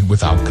commercially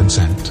without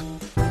consent.